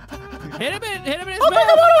 Hit him in his Oh my mouth.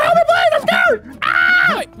 God! Help me, please! I'm scared.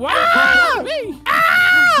 Ah! Wait, why Ah! are you me?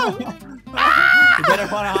 Ah! You better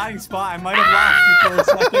find a hiding spot. I might have lost you for a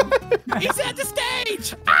second. He's at the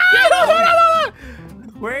stage. Ah!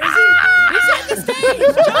 Where is he? He's at the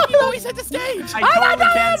stage. John, you know he's at the stage. I totally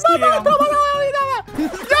can't see him.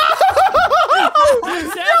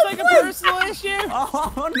 It sounds like a personal issue.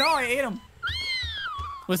 Oh no, I ate him.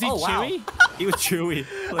 Was he Oh, wow. chewy? He was chewy.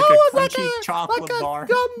 Like Oh, a it's crunchy chocolate like a bar.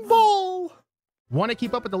 gumball. Want to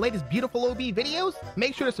keep up with the latest beautiful OB videos?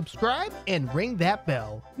 Make sure to subscribe and ring that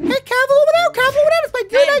bell. Hey, Cav over there! It's my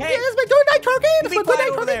good night. Hey. It's my good night turkey. It's Be my good quiet night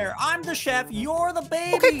over turkey. there. I'm the chef. You're the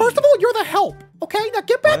baby. Okay, first of all, you're the help. Okay, now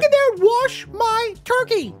get back What? in there and wash my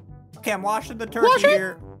turkey. Okay, I'm washing the turkey Wash it.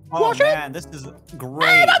 here. Oh Wash it. man, this is great.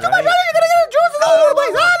 Hey, not too much, right? you're gonna get juices all over the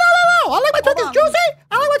place. no. No. I like my turkeys on. juicy.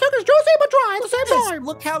 I like my turkeys juicy but dry at the same This- time.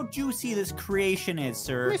 Look how juicy this creation is,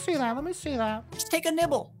 sir. Let me see that. Just take a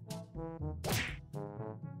nibble.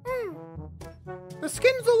 The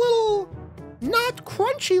skin's a little not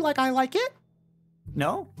crunchy like I like it.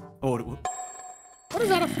 No? Oh, What is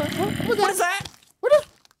that? what is that? What is?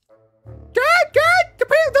 Dad! The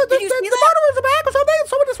Did you see that? murderer's back or something.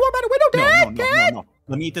 Someone just walked by the window. Dad! No.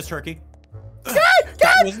 Let me eat this turkey. Dad!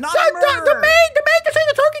 That was not a The murderer. maid just ate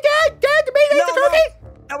the turkey, Dad! The maid ate the turkey!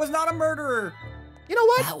 That was not a murderer. You know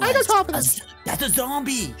what? I got time for this. That's a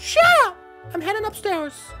zombie. Shut up! I'm heading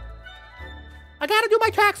upstairs. I gotta do my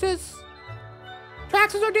taxes.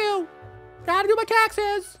 Taxes are due. Gotta do my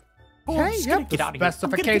taxes. Okay, yep. Get out of The here.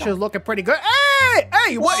 specifications looking pretty good.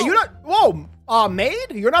 Hey, what? You're not. Whoa, maid?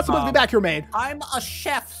 You're not supposed to be back here, maid. I'm a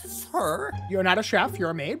chef, sir. You're not a chef. You're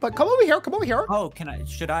a maid. But come over here. Come over here. Oh,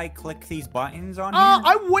 should I click these buttons on here?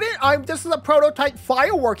 I wouldn't. This is a prototype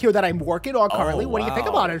firework here that I'm working on currently. Oh, What do you think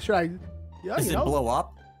about it? Should I? Yeah, Does it blow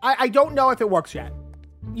up? I don't know if it works yet.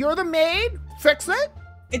 You're the maid. Fix it.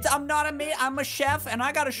 I'm not a maid. I'm a chef, and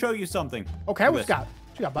I gotta show you something. Okay, what's got?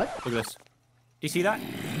 What you got, bud? Look at this. Do you see that?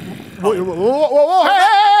 Whoa, whoa,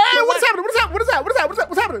 hey, what's happening?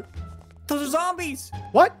 What's happening? Those are zombies.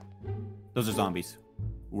 What? Those are zombies.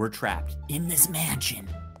 We're trapped in this mansion.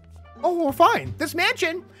 Oh, we're fine. This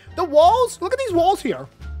mansion, the walls, look at these walls here.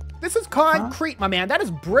 This is concrete, my man. That is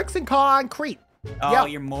bricks and concrete. Oh, Yep.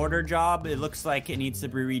 your mortar job, it looks like it needs to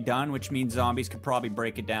be redone, which means zombies could probably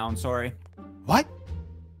break it down, sorry. What?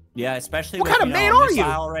 Yeah, especially What with, kind of man a are you?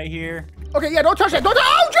 missile right here. Okay, yeah, don't touch that.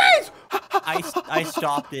 Oh, jeez! I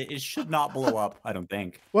stopped it. It should not blow up, I don't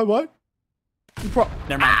think. What?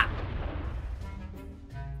 Never mind.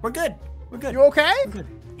 We're good. We're good. You okay?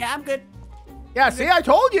 Yeah, I'm good. Yeah, see, I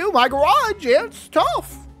told you, my garage, it's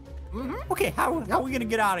tough. Okay, how are we gonna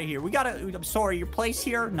get out of here? I'm sorry, your place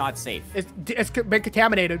here, not safe. It's been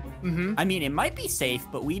contaminated. I mean, it might be safe,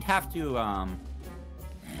 but we'd have to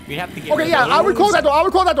get Okay, rid yeah, of I would close those. that door.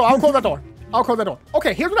 I'll close that door.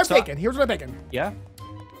 Okay, here's what I'm thinking. Yeah?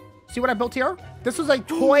 See what I built here? This is a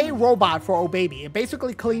toy robot for old baby. It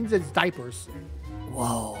basically cleans its diapers.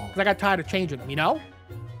 Whoa. Because I got tired of changing them, you know?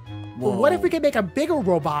 Whoa. But what if we could make a bigger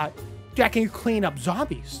robot that can clean up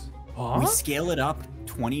zombies? Huh? We scale it up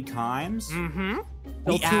 20 times? Build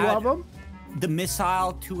We 2 add of them? the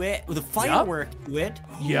missile to it, the firework to it,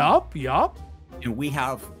 Yup. and we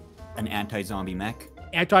have an anti-zombie mech.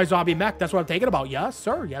 Anti-zombie mech, that's what I'm thinking about. Yes,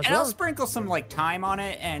 sir. Yes, And I'll sir. sprinkle some like thyme on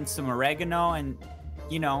it and some oregano and,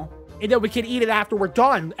 you know. And then we can eat it after we're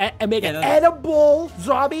done and make an that's- edible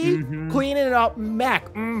zombie cleaning it up mech.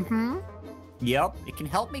 Yep, it can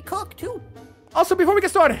help me cook too. Also, before we get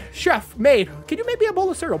started, chef, maid, can you make me a bowl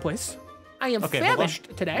of cereal, please? I am Okay, hold on.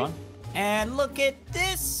 famished today. Hold on. And look at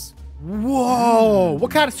this. Whoa! What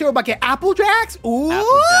kind of cereal bucket? Apple Jacks? Ooh!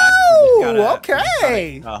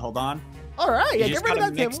 Okay. Hold on. All right. Yeah, You just get rid of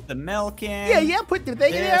gotta that mix table. the milk in. Yeah. Put the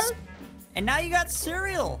thing in there. this, and now you got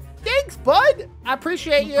cereal. Thanks, bud. I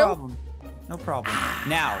appreciate you. No problem. No problem.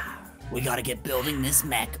 Now we gotta get building this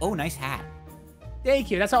mech. Oh, nice hat. Thank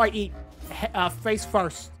you. That's how I eat. Face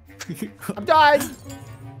first. I'm done.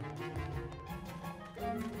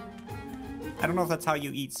 I don't know if that's how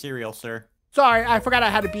you eat cereal, sir. Sorry, I forgot I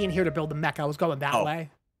had to be in here to build the mech. I was going that Oh. way.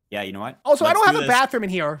 Yeah, you know what? Also, I Let's don't have do a this. bathroom in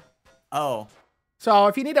here. Oh. So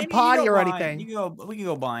if you need a Maybe you potty go or behind- anything, we can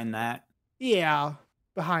go behind that. yeah,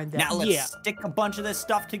 behind that. Now let's yeah. stick a bunch of this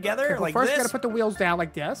stuff together Okay, well, like first, this. gotta put the wheels down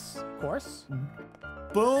like this, of course.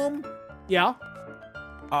 Boom. Yeah.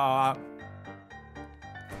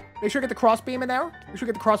 Make sure you get the cross beam in there. Make sure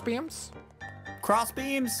you get the cross beams. Cross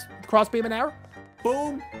beams. Cross beam in there.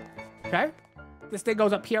 Boom. Okay. This thing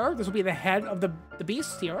goes up here. This will be the head of the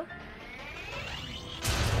beast here.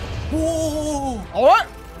 Whoa. All right,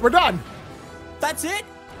 we're done. That's it?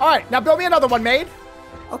 All right, now build me another one, maid.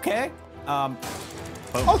 Okay. Boom.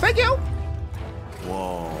 Oh, thank you.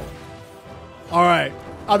 Whoa. All right,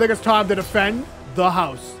 I think it's time to defend the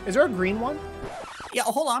house. Is there a green one? Yeah,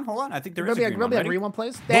 hold on. I think there is Maybe a green one. a Ready? green one,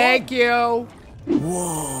 please. Thank you.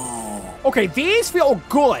 Whoa. Okay, these feel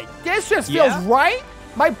good. This just feels Yeah? right.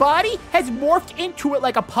 My body has morphed into it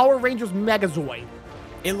like a Power Rangers Megazord.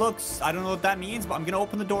 It looks, I don't know what that means, but I'm going to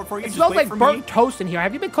open the door for you. It Just smells wait like for burnt me. toast in here.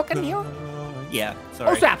 Have you been cooking in here? Yeah,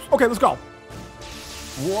 sorry. Oh, snaps. Okay, let's go.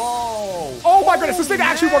 Whoa. Oh my goodness, this thing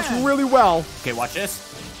actually works man. really well. Okay, watch this.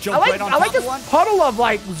 I Jump like, right on I like top this of one. puddle of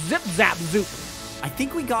like zip zap zoop. I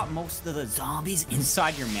think we got most of the zombies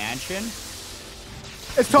inside your mansion.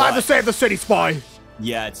 It's time to What? save the city, Spy.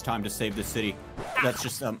 Yeah, it's time to save the city. That's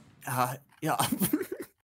just, yeah.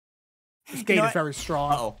 This gate is very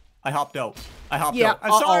strong. Uh-oh. I hopped out. I'm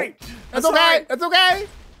uh-oh. sorry. That's okay. That's okay.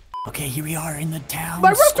 Okay, here we are in the town My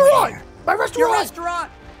restaurant. square. My Your restaurant.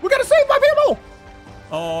 restaurant. We gotta save my people.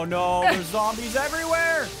 Oh no, there's zombies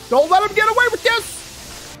everywhere. Don't let them get away with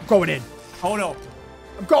this. I'm going in. Oh no.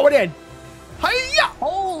 I'm going in. Hiya!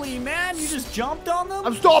 Holy man, you just jumped on them?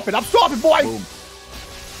 I'm stopping, boy. Boom.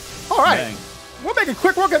 All right. Bang. We're making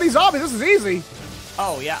quick work of these zombies. This is easy.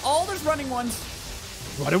 Oh yeah. Oh, there's running ones.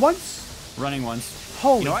 Running ones? Running ones.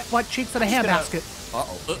 Holy You know what? butt cheeks in a just gonna- handbasket.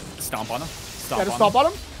 Uh-oh. Stomp on them. Gotta stomp on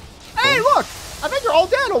them. Hey, look! I think you're all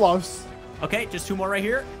dead almost. Okay, just 2 more right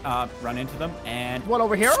here. Run into them and One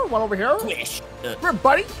over here, one over here. squish. Come here,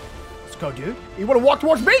 buddy. Let's go, dude. You wanna walk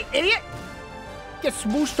towards me, idiot? Get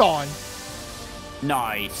smooshed on.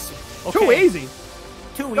 Nice. Too Okay. easy.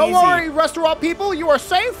 Too easy. Don't worry, restaurant people. You are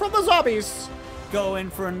safe from the zombies. Go in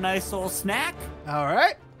for a nice little snack. All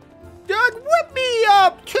right. Doug, whip me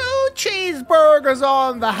up 2 cheeseburgers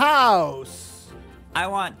on the house. I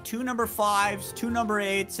want 2 number 5s, 2 number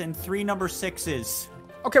 8s, and 3 number 6s.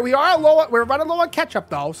 Okay, we're running low on ketchup,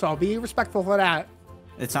 though, so be respectful for that.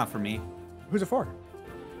 It's not for me. Who's it for?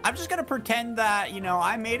 I'm just gonna pretend that, you know,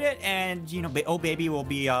 I made it, and, you know, oh, baby will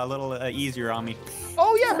be a little easier on me.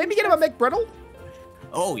 Oh, yeah, maybe get him a McGriddle.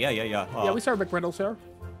 Oh, yeah. Yeah, we serve McGriddles here.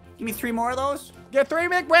 Give me 3 more of those. Get 3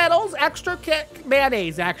 McGriddles, extra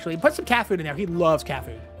mayonnaise, actually. Put some cat food in there. He loves cat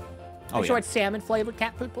food. Oh, Make sure yeah. it's salmon-flavored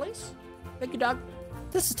cat food, please. Thank you, Doug.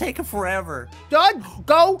 This is taking forever. Doug,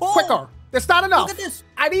 go Oh, quicker. That's not enough. look at this.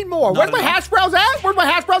 I need more. Not Where's my enough. hash browns at? Where's my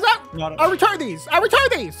hash browns at? Not I enough. return these. I return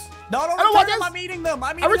these. No, I don't want return them. this. I'm eating them. I'm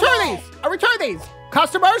I eating them return all. these. I return these.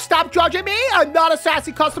 Customers, stop judging me. I'm not a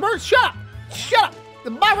sassy customer. Shut up. Shut up.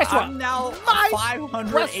 My restaurant. I'm now My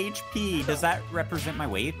 500 rest- HP. Does that represent my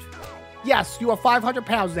weight? Yes, you are 500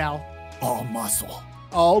 pounds now. All muscle.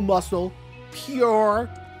 All muscle, pure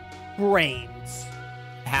brains.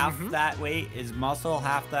 Half that weight is muscle,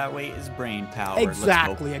 half that weight is brain power. Let's go.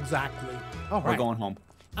 Exactly. All We're right. going home.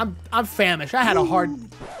 I'm famished. I had a hard.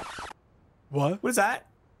 What? What is that?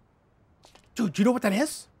 Dude, do you know what that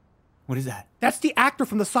is? What is that? That's the actor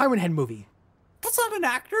from the Siren Head movie. That's not an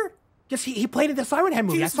actor. Yes, he played in the Siren Head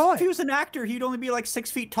movie. I saw If he it. was an actor, he'd only be like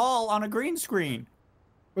 6 feet tall on a green screen.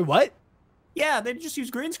 Wait, what? Yeah, they just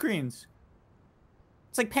use green screens.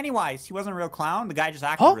 It's like Pennywise. He wasn't a real clown. The guy just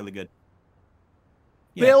acted really good.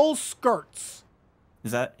 Yeah. Bill Skirts.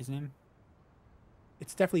 Is that his name?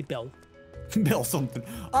 It's definitely Bill. Bill something.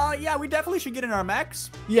 Yeah, we definitely should get in our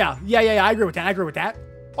mechs. Yeah. I agree with that.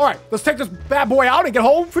 All right, let's take this bad boy out and get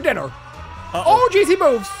home for dinner. Oh, geez, he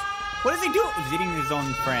moves. What does he do? He's eating his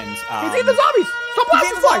own friends. He's eating the zombies. Stop He's blasting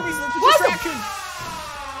eating the the fly. zombies. That's a Blast him. distraction.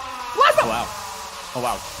 Blast him. Oh, wow. Oh,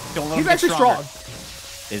 wow. Don't let him He's get actually stronger.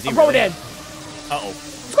 strong. Is he I'm throwing really? it in. Uh-oh.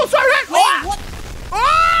 Let's go, Siren Head. Wait, what?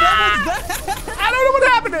 Ah! I don't know what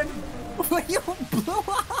happened. What? You blew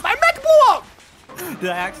up. My mech blew up. Did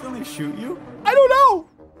I accidentally shoot you? I don't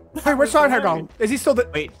know. Hey, where's Siren Head go? Is he still the...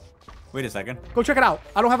 Wait a second. Go check it out.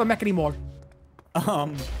 I don't have a mech anymore.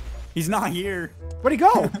 He's not here. Where'd he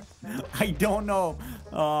go? I don't know.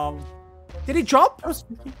 Did he jump?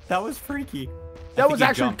 That was freaky. That was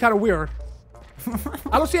actually kind of weird.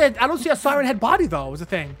 I don't see a Siren Head body though. Was a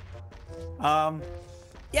thing.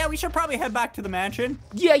 Yeah, we should probably head back to the mansion.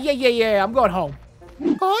 Yeah. I'm going home.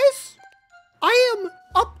 Guys, I am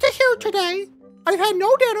up to here today. I've had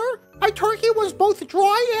no dinner. My turkey was both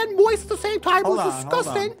dry and moist at the same time. It was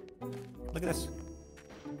disgusting. Look at this.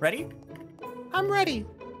 Ready? I'm ready.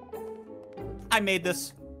 I made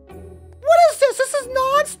this. What is this? This is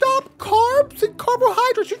non-stop carbs and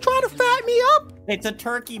carbohydrates. You trying to fatten me up? It's a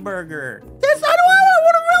turkey burger. This, I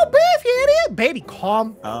want a real beef, you idiot. Baby,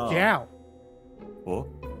 calm down. Oh.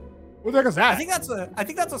 What the heck is that? I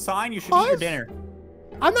think that's a sign you should eat your dinner.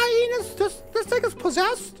 I'm not eating this. This thing is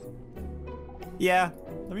possessed. Yeah.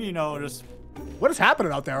 I mean, you know, just What is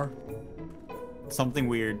happening out there? something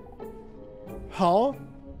weird. Huh? I'm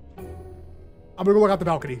gonna go look out the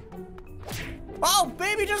balcony. Oh,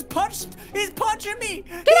 baby just punched. He's punching me.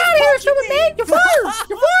 Get out of here, stupid man! You're fired!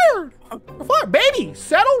 You're fired! You're fired! Baby,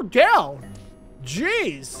 settle down.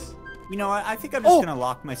 Jeez. You know what? I think I'm just gonna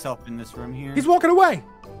lock myself in this room here. He's walking away.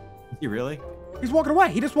 You really? He's walking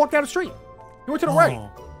away. He just walked down the street. He went to the right.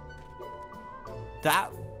 That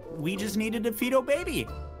we just needed to feed baby.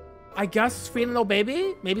 I guess feeding no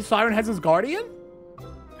baby. Maybe Siren Head's his guardian.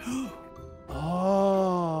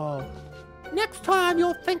 Oh. Next time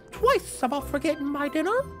you'll think twice about forgetting my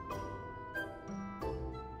dinner.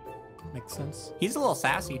 Makes sense. He's a little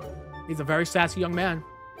sassy. He's a very sassy young man.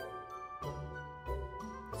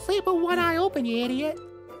 Sleep with one eye open, you idiot.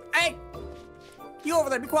 Hey, you over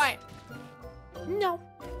there? Be quiet. No,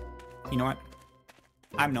 You know what?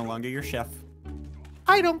 I'm no longer your chef.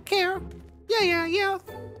 I don't care. Yeah.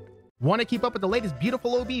 Want to keep up with the latest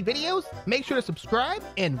beautiful OB videos? Make sure to subscribe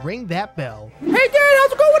and ring that bell. Hey, Dad,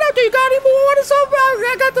 how's it going out there? You got any more orders?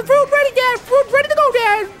 I got the food ready, Dad. Food ready to go,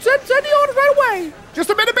 Dad. Send the orders right away. Just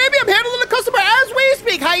a minute, baby. I'm handling the customer as we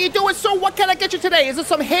speak. How you doing, sir? What can I get you today? Is it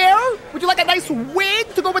some hair? Would you like a nice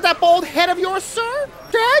wig to go with that bald head of yours, sir?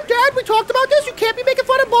 Dad, we talked about this. You can't be making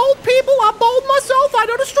fun of bald people. I'm bald myself. I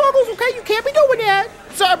know the struggles, okay? You can't be doing that.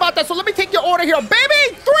 Sorry about that. So let me take your order here. Baby,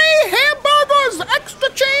 3 hamburgers, extra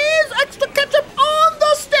cheese, extra ketchup on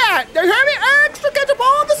the stat. You hear me? Extra ketchup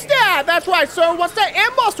on the stat. That's right, sir. What's that?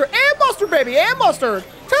 And mustard, baby, and mustard.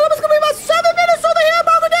 Tell him it's going to be about 7 minutes on the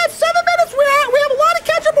hamburger, Dad. 7 minutes. We have a lot of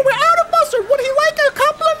ketchup, but we're out of mustard. Would he like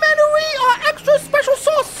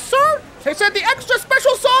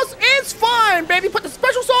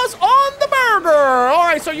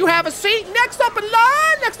you have a seat. Next up in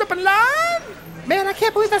line. Next up in line. Man, I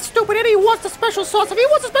can't believe that stupid idiot wants the special sauce. If he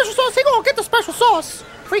wants the special sauce, he gonna get the special sauce.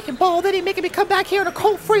 Freaking bald idiot making me come back here in a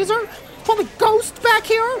cold freezer. Probably ghosts back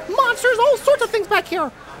here. Monsters, all sorts of things back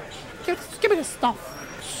here. Give me this stuff.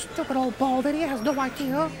 Stupid old bald idiot has no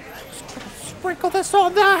idea. Just gonna sprinkle this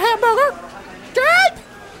on the hamburger. Dad!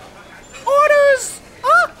 Orders!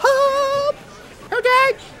 Here,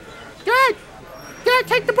 Dad! Dad,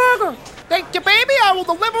 take the burger. Thank you, baby. I will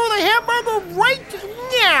deliver the hamburger right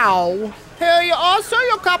now. Here you are, sir.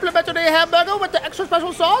 Your complimentary hamburger with the extra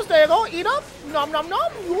special sauce. There you go. Eat up. Nom, nom,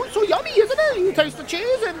 nom. Ooh, so yummy, isn't it? You taste the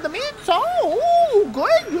cheese and the meat. Oh,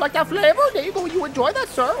 good. You like that flavor? There you go. You enjoy that,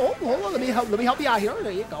 sir. Oh, let me help you out here.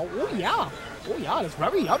 There you go. Oh, yeah. Oh, yeah. That's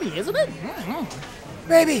very yummy, isn't it?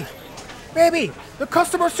 Mm-hmm. Baby, the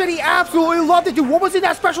customer said he absolutely loved it. Dude, what was in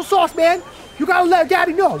that special sauce, man? You gotta let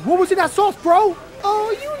Daddy know. What was in that sauce, bro?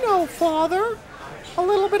 Oh, you know, Father. A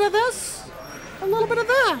little bit of this, a little bit of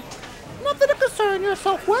that. Nothing to concern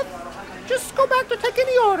yourself with. Just go back to taking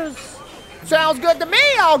the orders. Sounds good to me.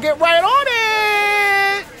 I'll get right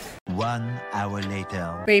on it. 1 hour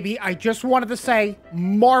later. Baby, I just wanted to say,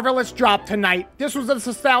 marvelous job tonight. This was an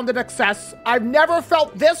astounding success. I've never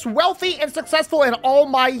felt this wealthy and successful in all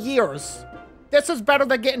my years. This is better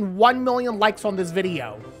than getting 1 million likes on this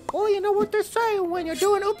video. Well, you know what they say, when you're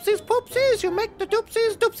doing oopsies poopsies, you make the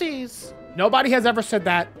doopsies doopsies. Nobody has ever said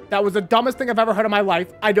that. That was the dumbest thing I've ever heard in my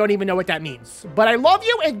life. I don't even know what that means. But I love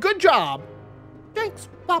you and good job. Thanks,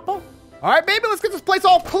 Papa. All right, baby, let's get this place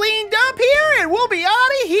all cleaned up here and we'll be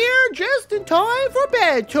out of here just in time for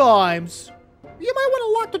bedtimes. You might want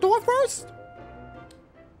to lock the door first.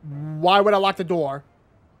 Why would I lock the door?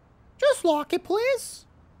 Just lock it, please.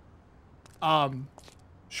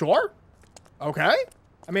 Sure. Okay.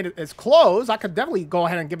 I mean, it's closed. I could definitely go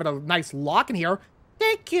ahead and give it a nice lock in here.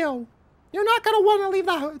 Thank you. You're not going to want to leave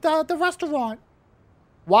the restaurant.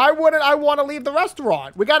 Why wouldn't I want to leave the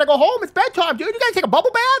restaurant? We got to go home. It's bedtime, dude. You got to take a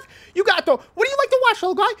bubble bath. You got to... What do you like to watch,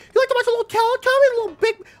 little guy? You like to watch a little Teletubby,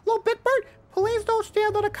 little Big Bird? Please don't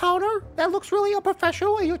stand on the counter. That looks really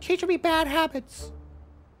unprofessional and you're teaching me bad habits.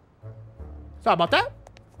 Sorry about that.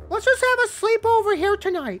 Let's just have a sleepover here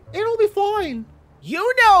tonight. It'll be fine.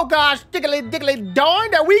 You know, gosh, diggly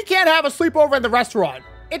darn, that we can't have a sleepover in the restaurant.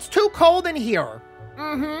 It's too cold in here.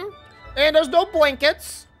 Mm-hmm. And there's no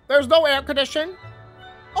blankets. There's no air conditioning.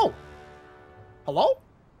 Oh. Hello?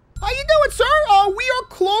 How you doing, sir? We are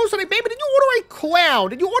closed today. Baby, did you order a clown?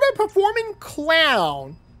 Did you order a performing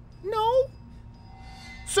clown? No.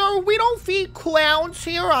 Sir, we don't feed clowns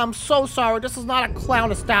here. I'm so sorry. This is not a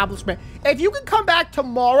clown establishment. If you can come back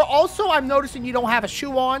tomorrow. Also, I'm noticing you don't have a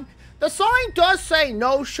shoe on. The sign does say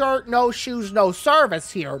no shirt, no shoes, no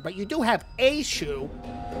service here, but you do have a shoe.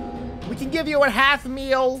 We can give you a half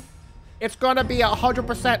meal. It's gonna be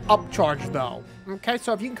 100% upcharge though. Okay,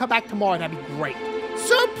 so if you can come back tomorrow, that'd be great.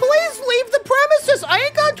 Sir, please leave the premises. I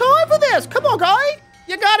ain't got time for this. Come on, guy.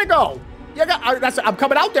 You gotta go. That's it. I'm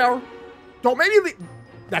coming out there. Don't make me leave.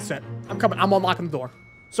 That's it. I'm coming. I'm unlocking the door.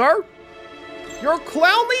 Sir, your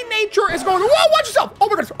clownly nature is going. Whoa, watch yourself. Oh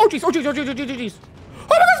my goodness. Oh jeez. Oh jeez. Oh jeez. Oh jeez. Oh jeez.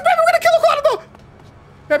 Oh my goodness, baby, we're gonna kill a clown.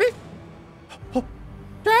 Baby. Oh.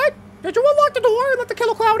 Dad, did you unlock the door and let the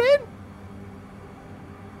killer clown in?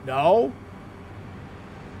 No.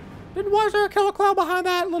 Then why is there a killer clown behind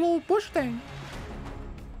that little bush thing?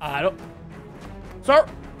 I don't... Sir?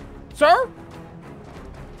 Sir?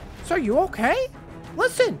 Sir, you okay?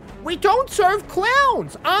 Listen, we don't serve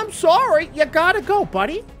clowns. I'm sorry. You gotta go,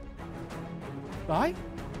 buddy. Bye.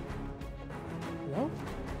 Hello?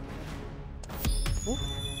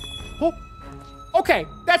 Oh. Okay,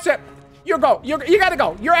 that's it. You go. You gotta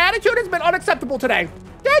go. Your attitude has been unacceptable today.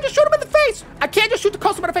 Dad, just shoot him in the face. I can't just shoot the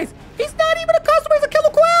customer in the face. He's not even a customer. He's a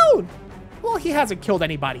killer clown. Well, he hasn't killed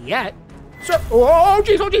anybody yet. Sir, oh,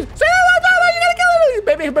 jeez, oh, jeez. Sir, you gotta kill him.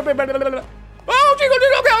 Baby. Oh, jeez, oh,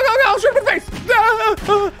 jeez. Okay, I'll shoot him in the face.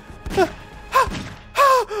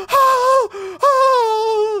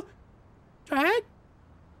 Dad?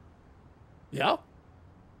 Yeah?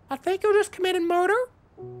 I think you just committed murder.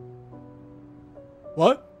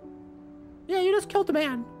 What? Yeah, you just killed a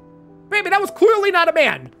man. Baby, that was clearly not a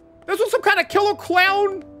man. This was some kind of killer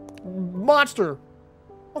clown monster.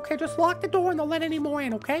 Okay, just lock the door and don't let any more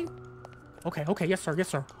in, okay? Okay, yes, sir, yes,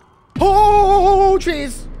 sir. Oh,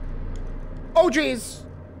 jeez. Oh, jeez.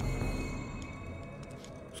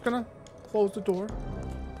 Just gonna close the door.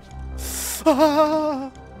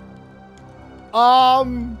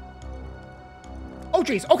 Oh,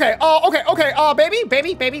 jeez. Okay, baby.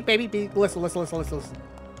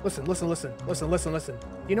 Listen.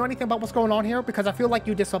 You know anything about what's going on here? Because I feel like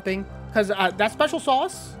you did something. Because that special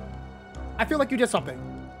sauce, I feel like you did something.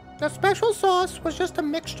 The special sauce was just a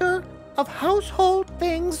mixture of household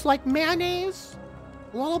things like mayonnaise,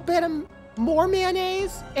 a little bit of more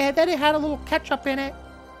mayonnaise, and then it had a little ketchup in it.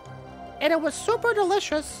 And it was super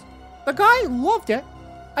delicious. The guy loved it.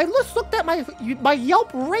 I just looked at my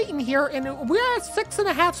Yelp rating here, and we're at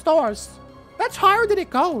 6.5 stars. That's higher than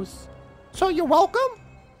it goes. So you're welcome.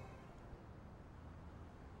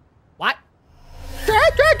 What?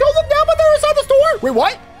 Dad, don't look down when they're inside the store. Wait,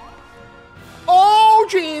 what? Oh,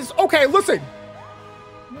 jeez. Okay, listen.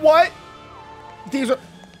 What? I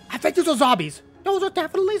think these are zombies. Those are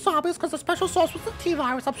definitely zombies because the special sauce was the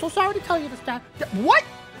T-virus. I'm so sorry to tell you this, Dad. What?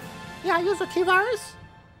 Yeah, I used the T-virus.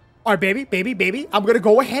 All right, baby. I'm going to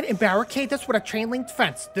go ahead and barricade this with a chain-link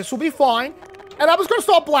fence. This will be fine. And I'm just going to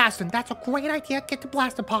start blasting. That's a great idea. Get to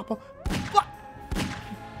blasting, Papa.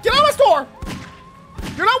 Get out of my store.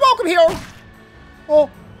 You're not welcome here. Oh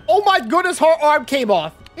my goodness, her arm came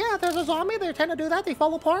off. Yeah, there's a zombie. They tend to do that. They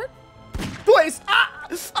fall apart. Please.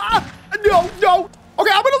 No. Okay,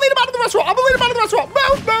 I'm going to lead him out of the restaurant. Move.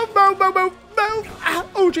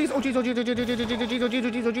 Oh, jeez. Oh, jeez.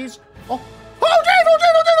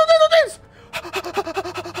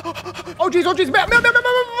 Man.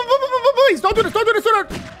 Please, don't do this.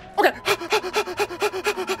 Okay.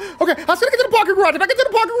 Okay, I was going to get to the parking garage. If I get to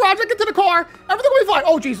the parking garage, I get to the car. Everything will be fine.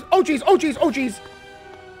 Oh, jeez.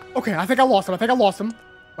 Okay, I think I lost him.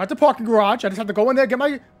 We're at the parking garage. I just have to go in there, get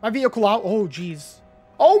my vehicle out. Oh, jeez.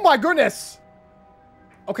 Oh, my goodness.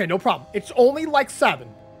 Okay, no problem. It's only like 7.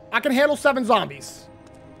 I can handle 7 zombies.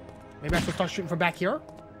 Maybe I should start shooting from back here.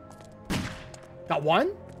 Got 1.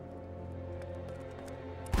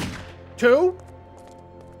 2.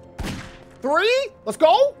 3. Let's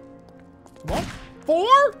go. Come on. 4.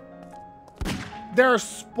 They're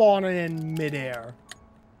spawning in midair.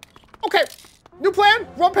 Okay. New plan.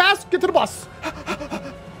 Run past. Get to the bus.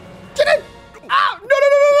 Get in. Ah, no.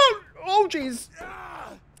 Oh, jeez.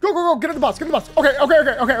 Go. Get in the bus.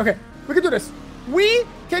 Okay. We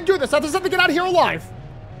can do this. I just have to get out of here alive.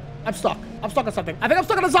 I'm stuck on something. I think I'm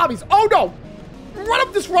stuck on the zombies. Oh, no.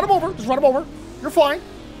 Just run them over. You're fine.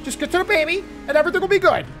 Just get to the baby, and everything will be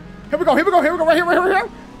good. Here we go. Right here.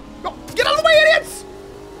 No, get out of the way, idiots.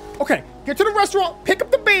 Okay, get to the restaurant, pick up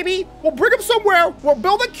the baby. We'll bring him somewhere. We'll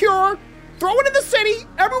build a cure. Throw it in the city.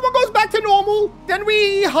 Everyone goes back to normal. Then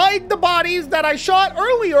we hide the bodies that I shot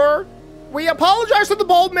earlier. We apologize to the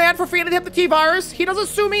bald man for feeding him the T-virus. He doesn't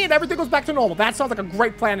sue me, and everything goes back to normal. That sounds like a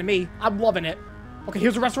great plan to me. I'm loving it. Okay,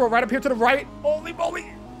 here's the restaurant right up here to the right. Holy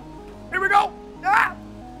moly. Here we go. Ah!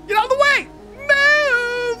 Get out of the way.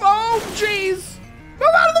 Move. Oh, jeez.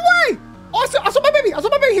 Move out of the way. Oh, I saw my baby.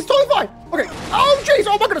 He's totally fine. Okay. Oh, jeez.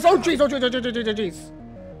 Oh, my goodness. Oh, jeez.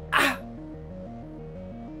 Ah.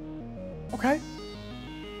 Okay.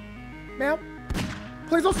 Ma'am,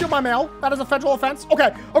 please don't steal my mail. That is a federal offense. Okay.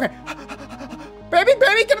 Baby,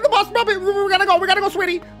 get in the bus. Baby, we gotta go,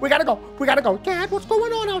 sweetie. We gotta go. Dad, what's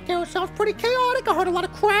going on out there? It sounds pretty chaotic. I heard a lot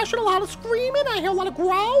of crashing, a lot of screaming. I hear a lot of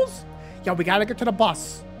growls. Yeah, we gotta get to the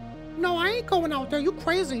bus. No, I ain't going out there. You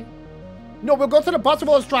crazy. No, we'll go to the bus and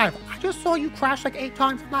we'll drive. I just saw you crash like 8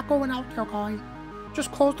 times. I'm not going out there, guy.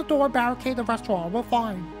 Just close the door, barricade the restaurant. We're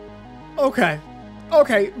fine. Okay,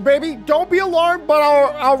 baby, don't be alarmed, but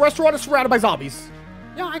our restaurant is surrounded by zombies.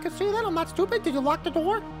 Yeah, I can see that. I'm not stupid. Did you lock the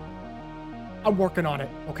door? I'm working on it,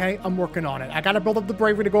 okay? I gotta build up the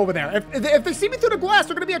bravery to go over there. If they see me through the glass,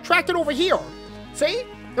 they're gonna be attracted over here. See?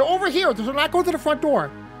 They're over here. They're not going to the front door.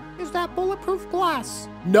 Is that bulletproof glass?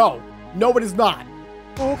 No, it is not.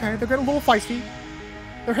 Oh, okay, they're getting a little feisty.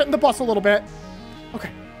 They're hitting the bus a little bit. Okay.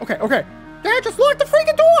 Dad, just lock the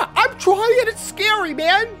freaking door. I'm trying. It's scary,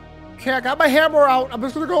 man. Okay, I got my hammer out. I'm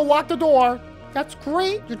just gonna go lock the door. That's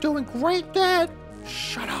great. You're doing great, Dad.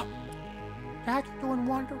 Shut up. Dad, you're doing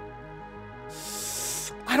wonderful.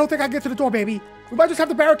 I don't think I can get to the door, baby. We might just have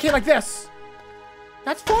to barricade like this.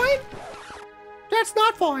 That's fine? That's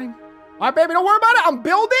not fine. All right, baby, don't worry about it. I'm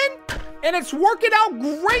building, and it's working out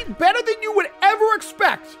great, better than you would ever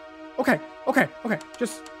expect. Okay.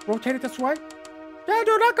 Just rotate it this way. Dad,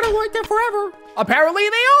 you're not gonna wait there forever. Apparently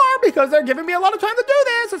they are, because they're giving me a lot of time to do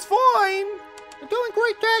this. It's fine. You're doing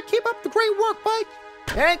great, Dad. Keep up the great work, bud.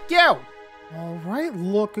 Thank you. All right,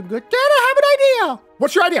 looking good. Dad, I have an idea.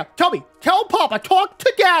 What's your idea? Tell me. Tell Papa. Talk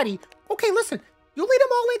to Daddy. Okay, listen. You lead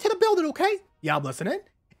them all into the building, okay? Yeah, I'm listening.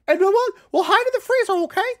 And we'll hide in the freezer,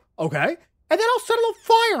 okay? Okay. And then I'll set it on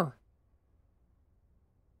fire.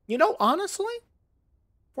 You know, honestly,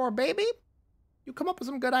 for a baby, you come up with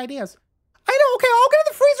some good ideas. I know, okay, I'll get in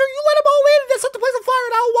the freezer. You let them all in and then set the place on fire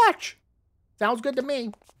and I'll watch. Sounds good to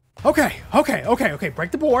me. Okay.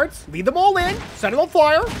 Break the boards. Lead them all in. Set it on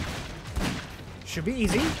fire. Should be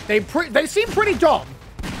easy. They seem pretty dumb.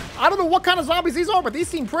 I don't know what kind of zombies these are, but these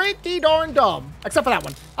seem pretty darn dumb. Except for that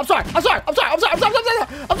one. I'm sorry. I'm sorry. I'm sorry. I'm sorry. I'm sorry.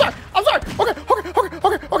 I'm sorry. I'm sorry. I'm sorry.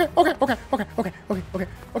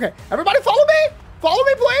 Okay. Everybody follow me. Follow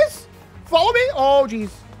me, please. Follow me. Oh,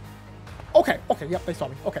 jeez. Okay. Yep, they saw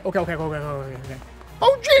me. Okay. Oh, jeez.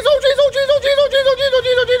 Oh,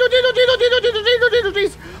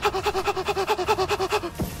 jeez.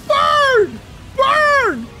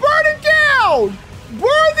 Burn it down.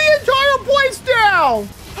 Burn the entire place down.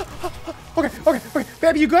 Okay.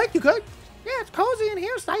 Baby, you good? Yeah, it's cozy in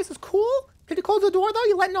here. It's nice. It's cool. Can you close the door, though?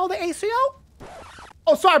 You letting all the AC out?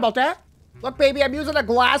 Oh, sorry about that. Look, baby, I'm using a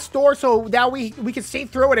glass door so that we can see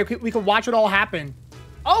through it and we can watch it all happen.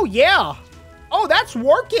 Oh, yeah. Oh, that's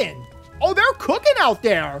working. Oh, they're cooking out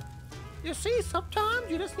there. You see, sometimes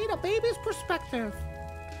you just need a baby's perspective.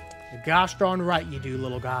 You're gosh darn right you do,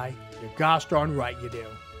 little guy. You're gosh darn right you do.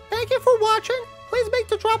 Thank you for watching. Please make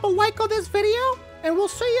to drop a like on this video, and we'll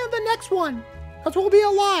see you in the next one. Because we'll be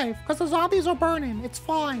alive, because the zombies are burning. It's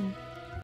fine.